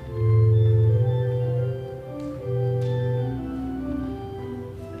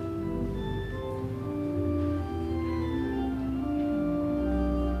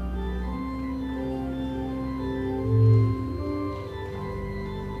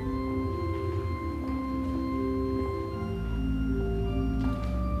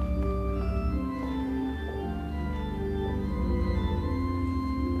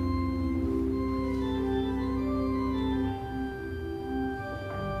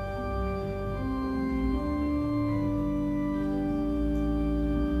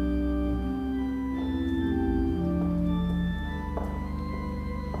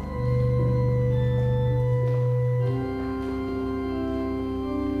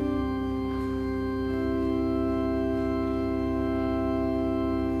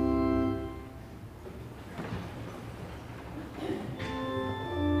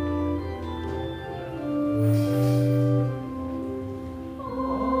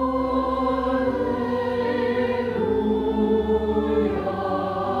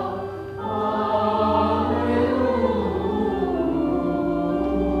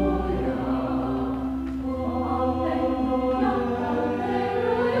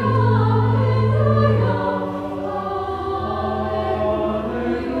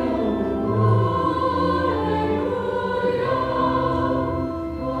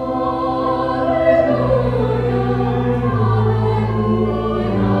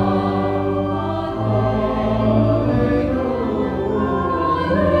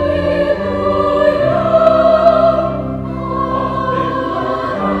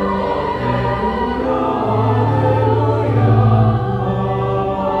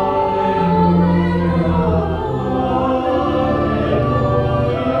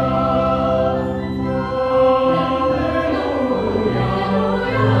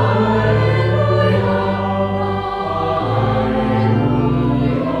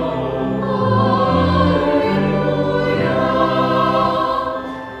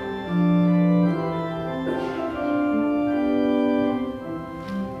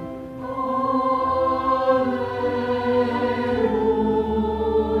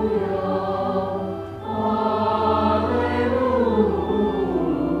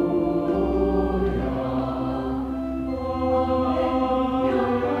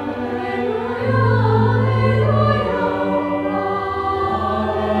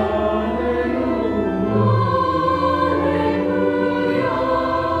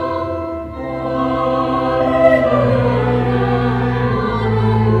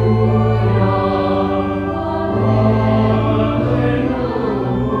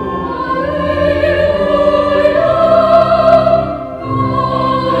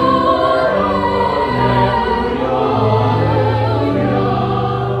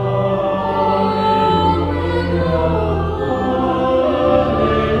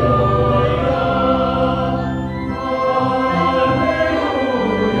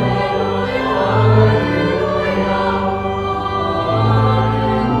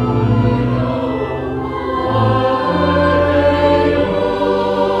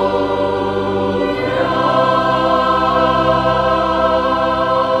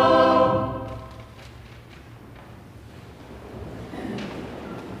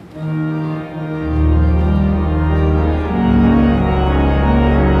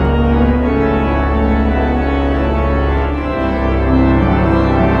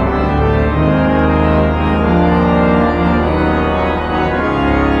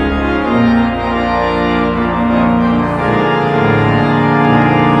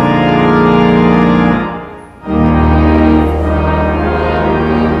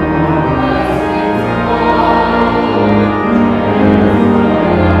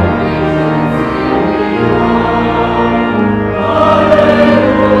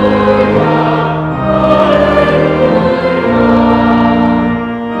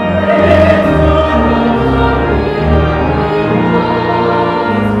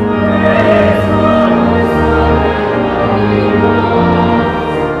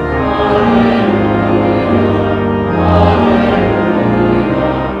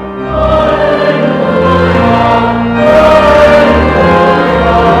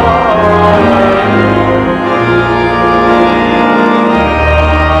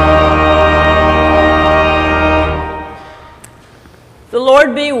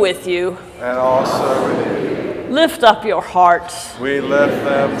 With you. And also with you. Lift up your hearts. We lift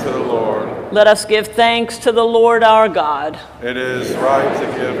them to the Lord. Let us give thanks to the Lord our God. It is right to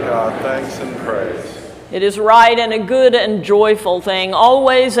give God thanks and praise. It is right and a good and joyful thing,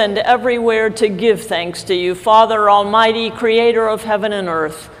 always and everywhere, to give thanks to you, Father Almighty, creator of heaven and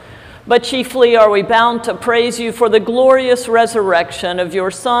earth. But chiefly are we bound to praise you for the glorious resurrection of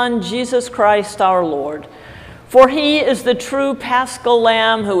your Son, Jesus Christ our Lord. For he is the true Paschal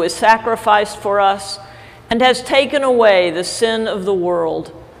Lamb who is sacrificed for us and has taken away the sin of the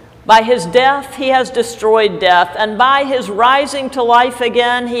world. By his death he has destroyed death, and by his rising to life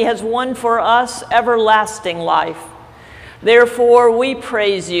again he has won for us everlasting life. Therefore we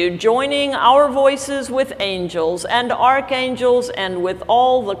praise you, joining our voices with angels and archangels and with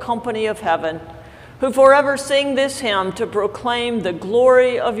all the company of heaven, who forever sing this hymn to proclaim the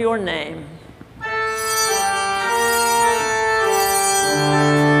glory of your name.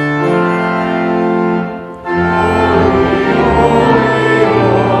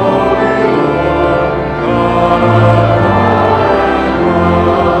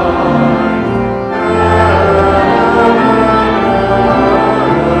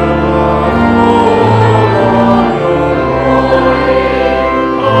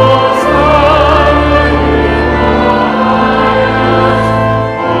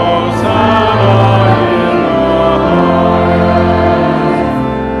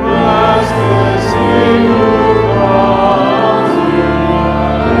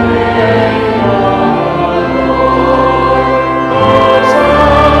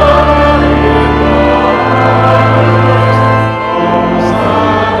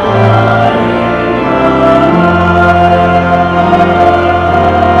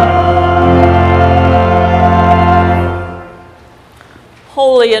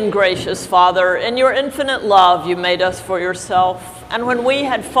 And gracious Father, in your infinite love you made us for yourself, and when we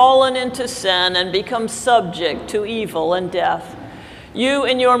had fallen into sin and become subject to evil and death, you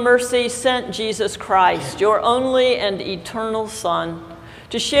in your mercy sent Jesus Christ, your only and eternal Son,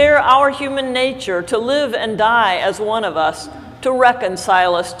 to share our human nature, to live and die as one of us, to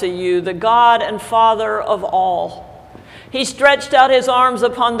reconcile us to you, the God and Father of all. He stretched out his arms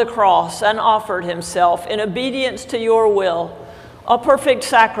upon the cross and offered himself in obedience to your will, a perfect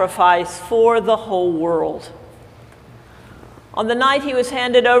sacrifice for the whole world. On the night he was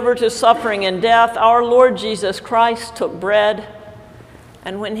handed over to suffering and death, our Lord Jesus Christ took bread,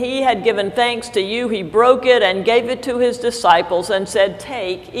 and when he had given thanks to you, he broke it and gave it to his disciples and said,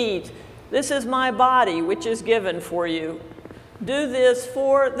 "Take, eat. This is my body, which is given for you. Do this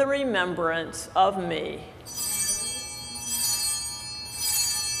for the remembrance of me."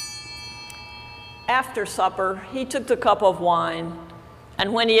 After supper, he took the cup of wine,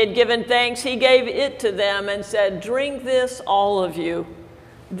 and when he had given thanks, he gave it to them and said, "Drink this, all of you.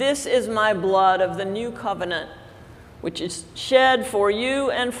 This is my blood of the new covenant, which is shed for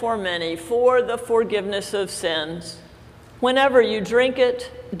you and for many for the forgiveness of sins. Whenever you drink it,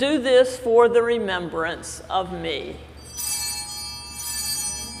 do this for the remembrance of me."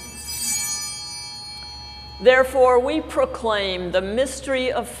 Therefore, we proclaim the mystery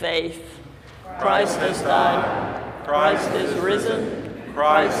of faith. Christ has died, Christ is risen,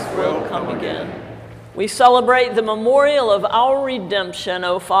 Christ will come again. We celebrate the memorial of our redemption,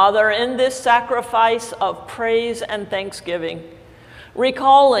 O Father, in this sacrifice of praise and thanksgiving.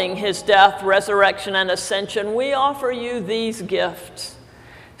 Recalling his death, resurrection, and ascension, we offer you these gifts.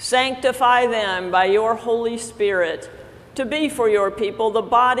 Sanctify them by your Holy Spirit, to be for your people the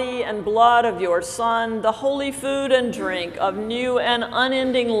body and blood of your Son, the holy food and drink of new and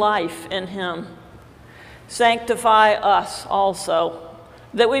unending life in him. Sanctify us also,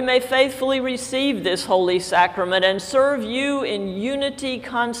 that we may faithfully receive this holy sacrament and serve you in unity,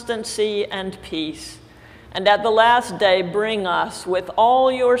 constancy, and peace. And at the last day bring us with all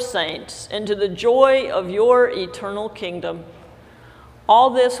your saints into the joy of your eternal kingdom. All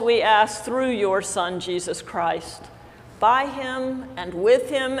this we ask through your Son, Jesus Christ, by him and with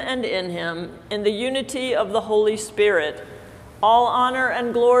him and in him, in the unity of the Holy Spirit. All honor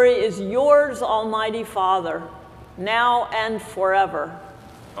and glory is yours, Almighty Father, now and forever.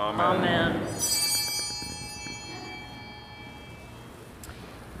 Amen. Amen.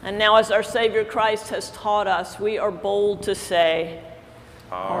 And now, as our Savior Christ has taught us, we are bold to say,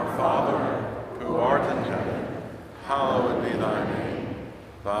 Our Father, who art in heaven, hallowed be thy name.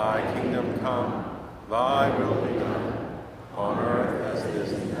 Thy kingdom come, thy will be done, on earth as it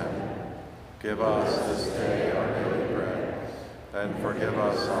is in heaven. Give us this day our daily bread, and forgive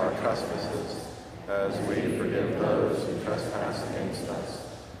us our trespasses, as we forgive those who trespass against us.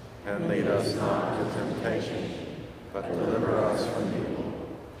 And lead us not into temptation, but deliver us from evil.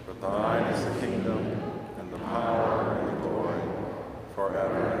 For thine is the kingdom, and the power, and the glory,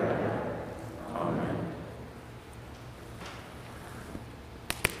 forever and ever. Amen.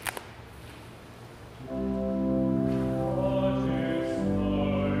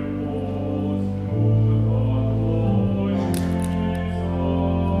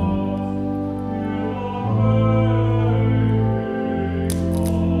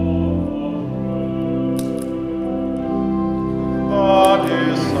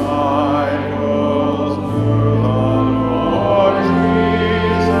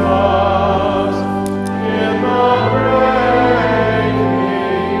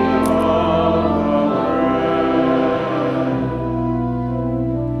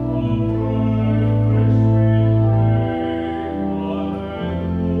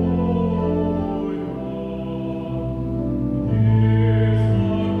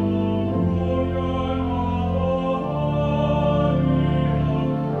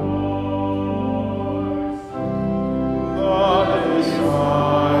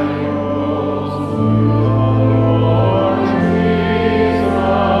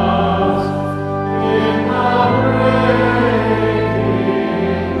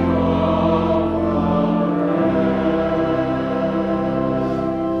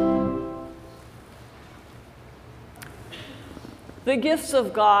 The gifts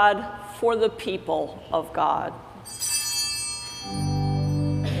of God for the people of God.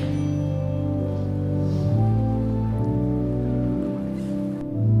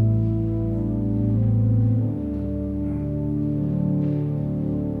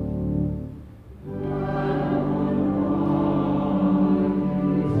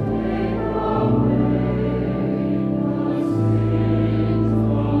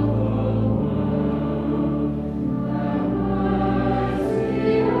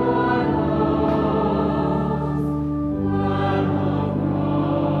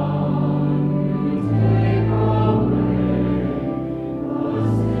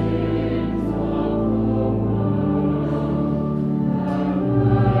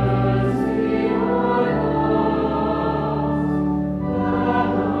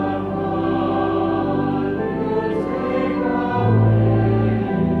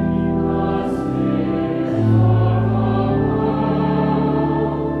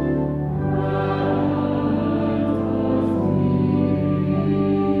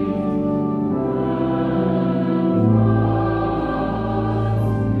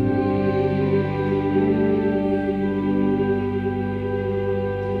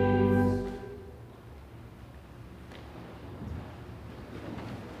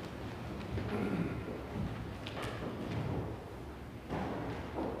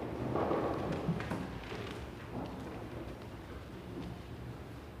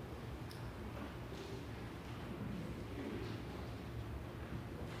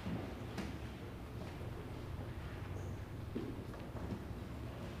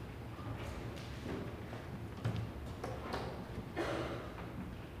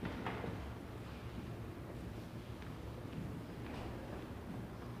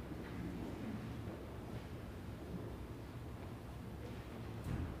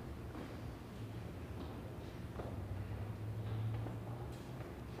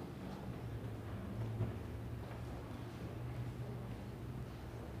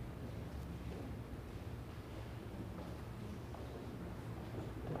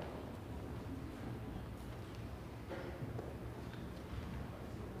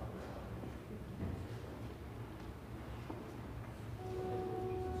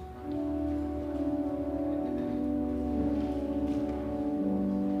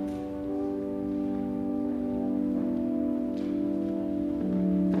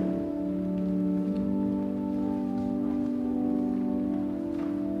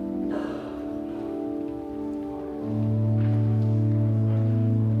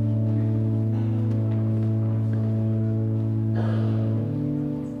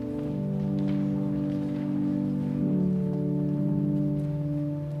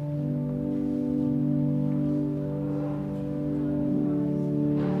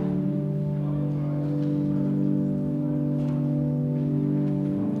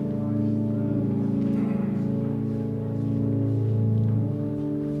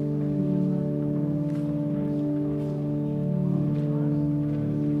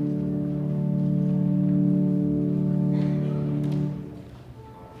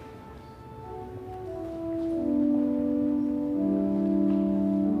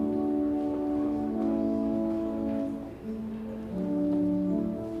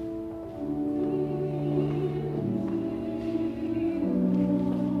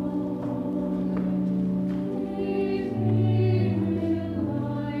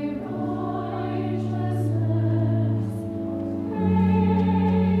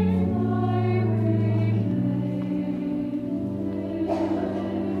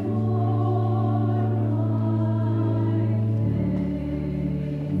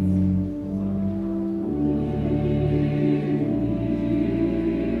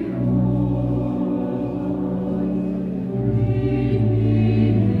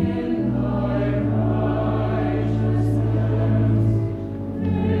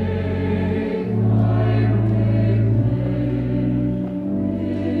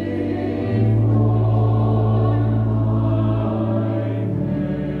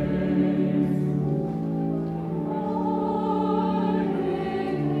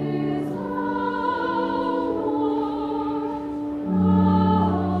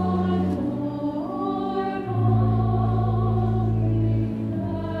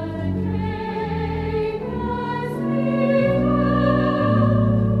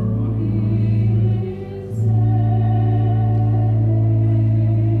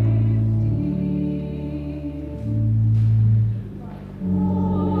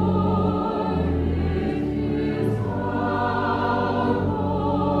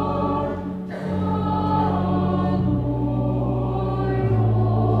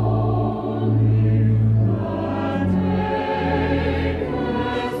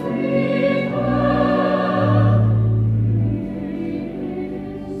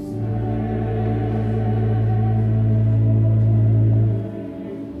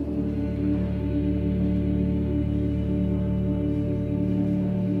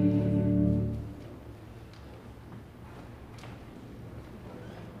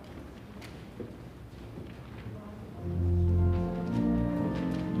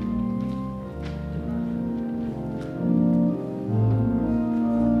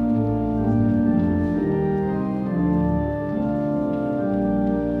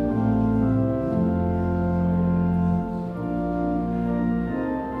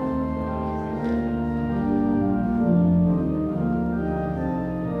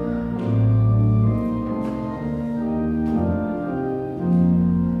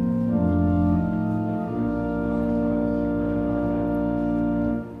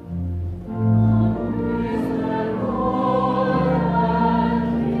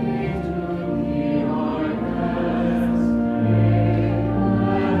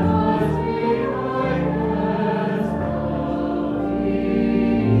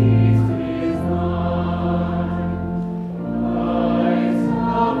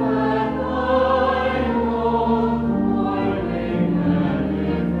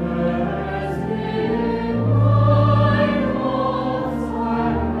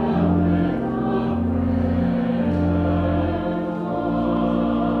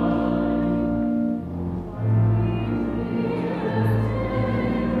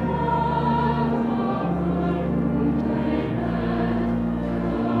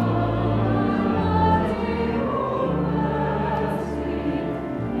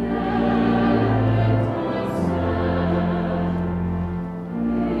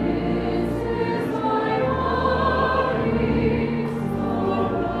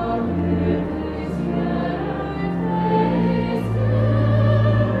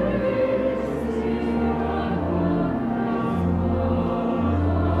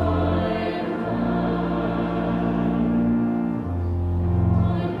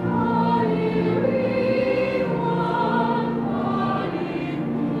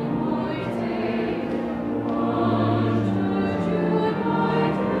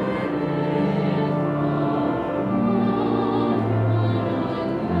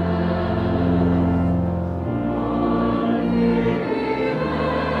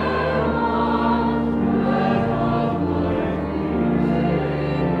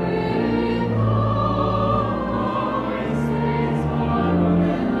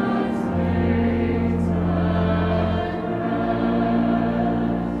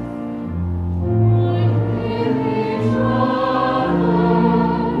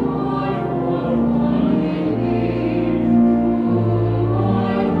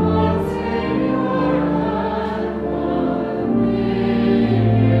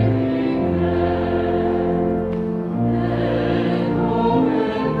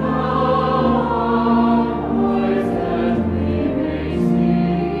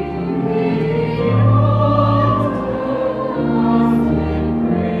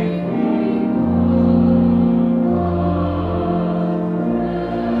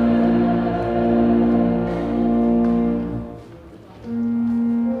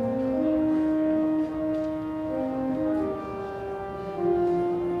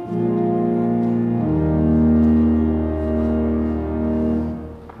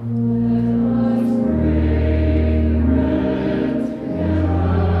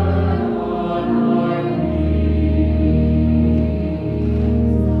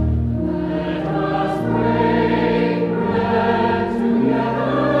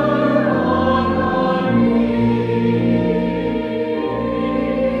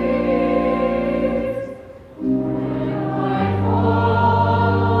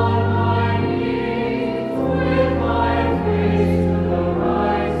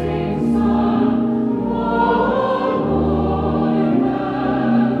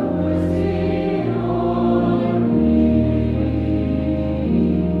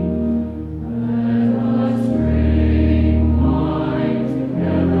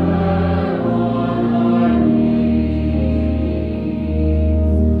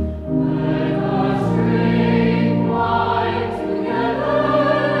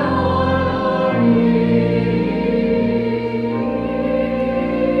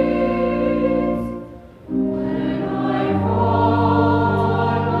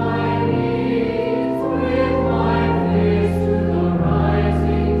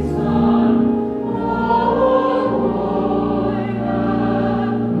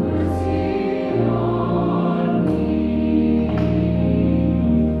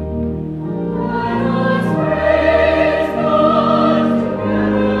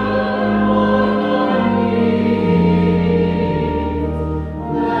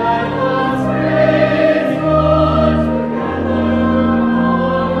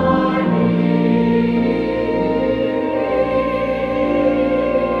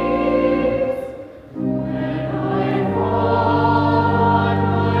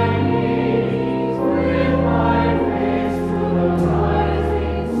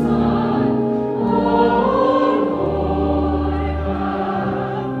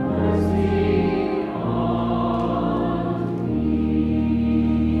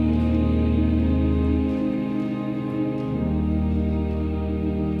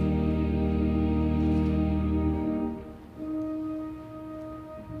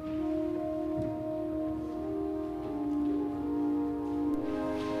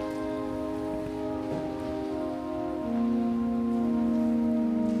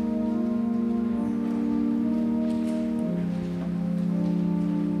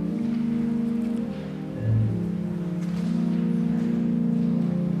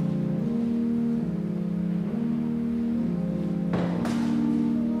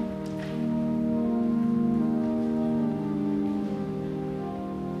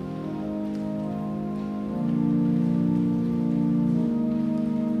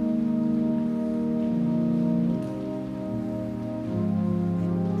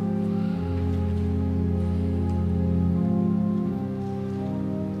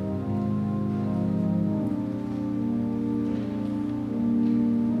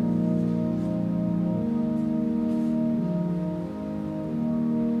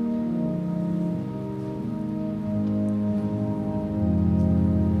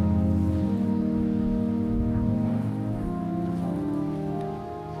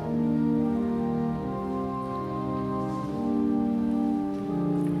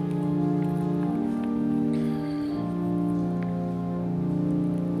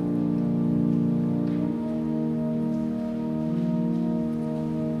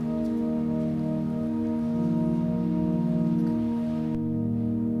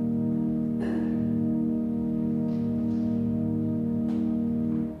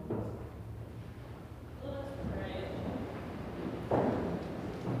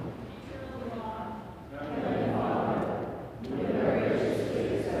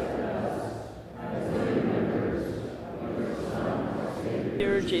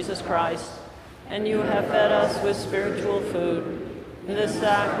 Savior Jesus Christ, and you have fed us with spiritual food in the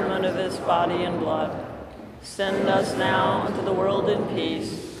sacrament of his body and blood. Send us now into the world in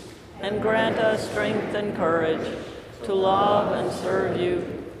peace, and grant us strength and courage to love and serve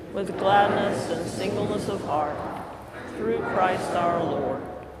you with gladness and singleness of heart, through Christ our Lord.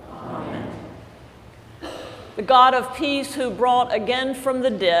 Amen. The God of peace, who brought again from the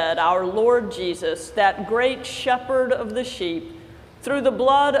dead our Lord Jesus, that great shepherd of the sheep, through the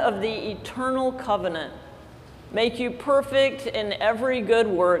blood of the eternal covenant, make you perfect in every good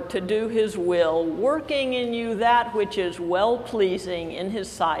work to do his will, working in you that which is well-pleasing in his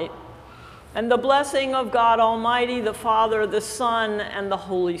sight. And the blessing of God Almighty, the Father, the Son, and the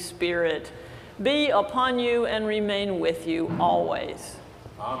Holy Spirit be upon you and remain with you always.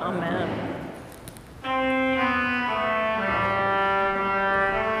 Amen.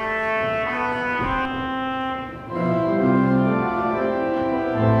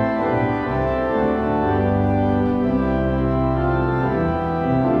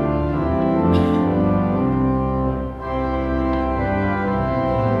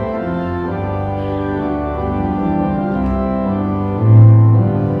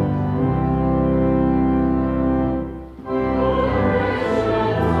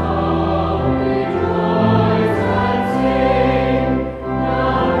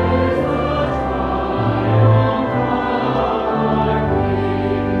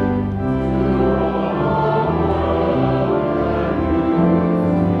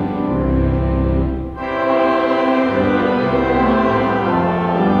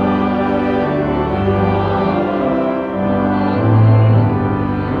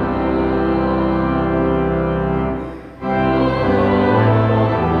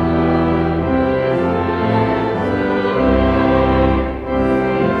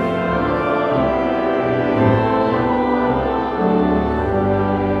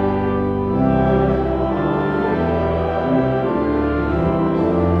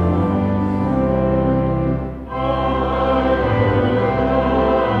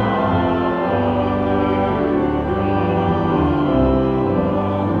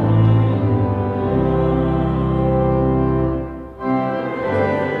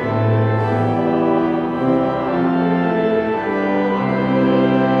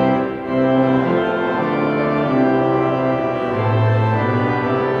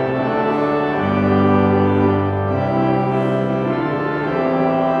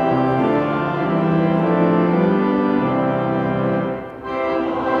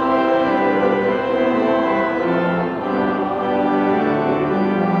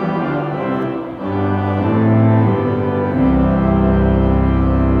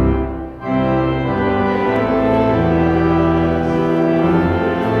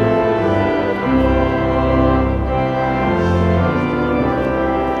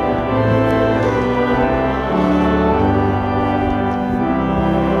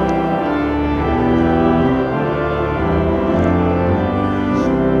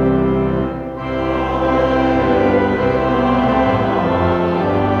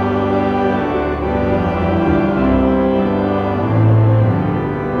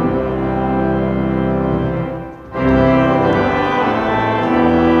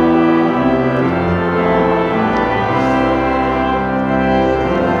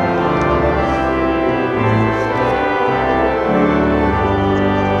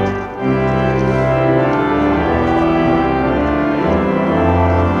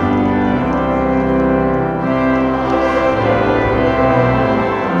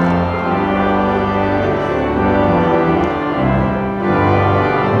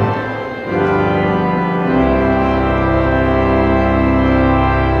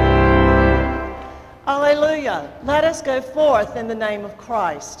 Let us go forth in the name of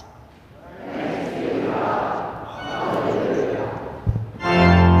Christ.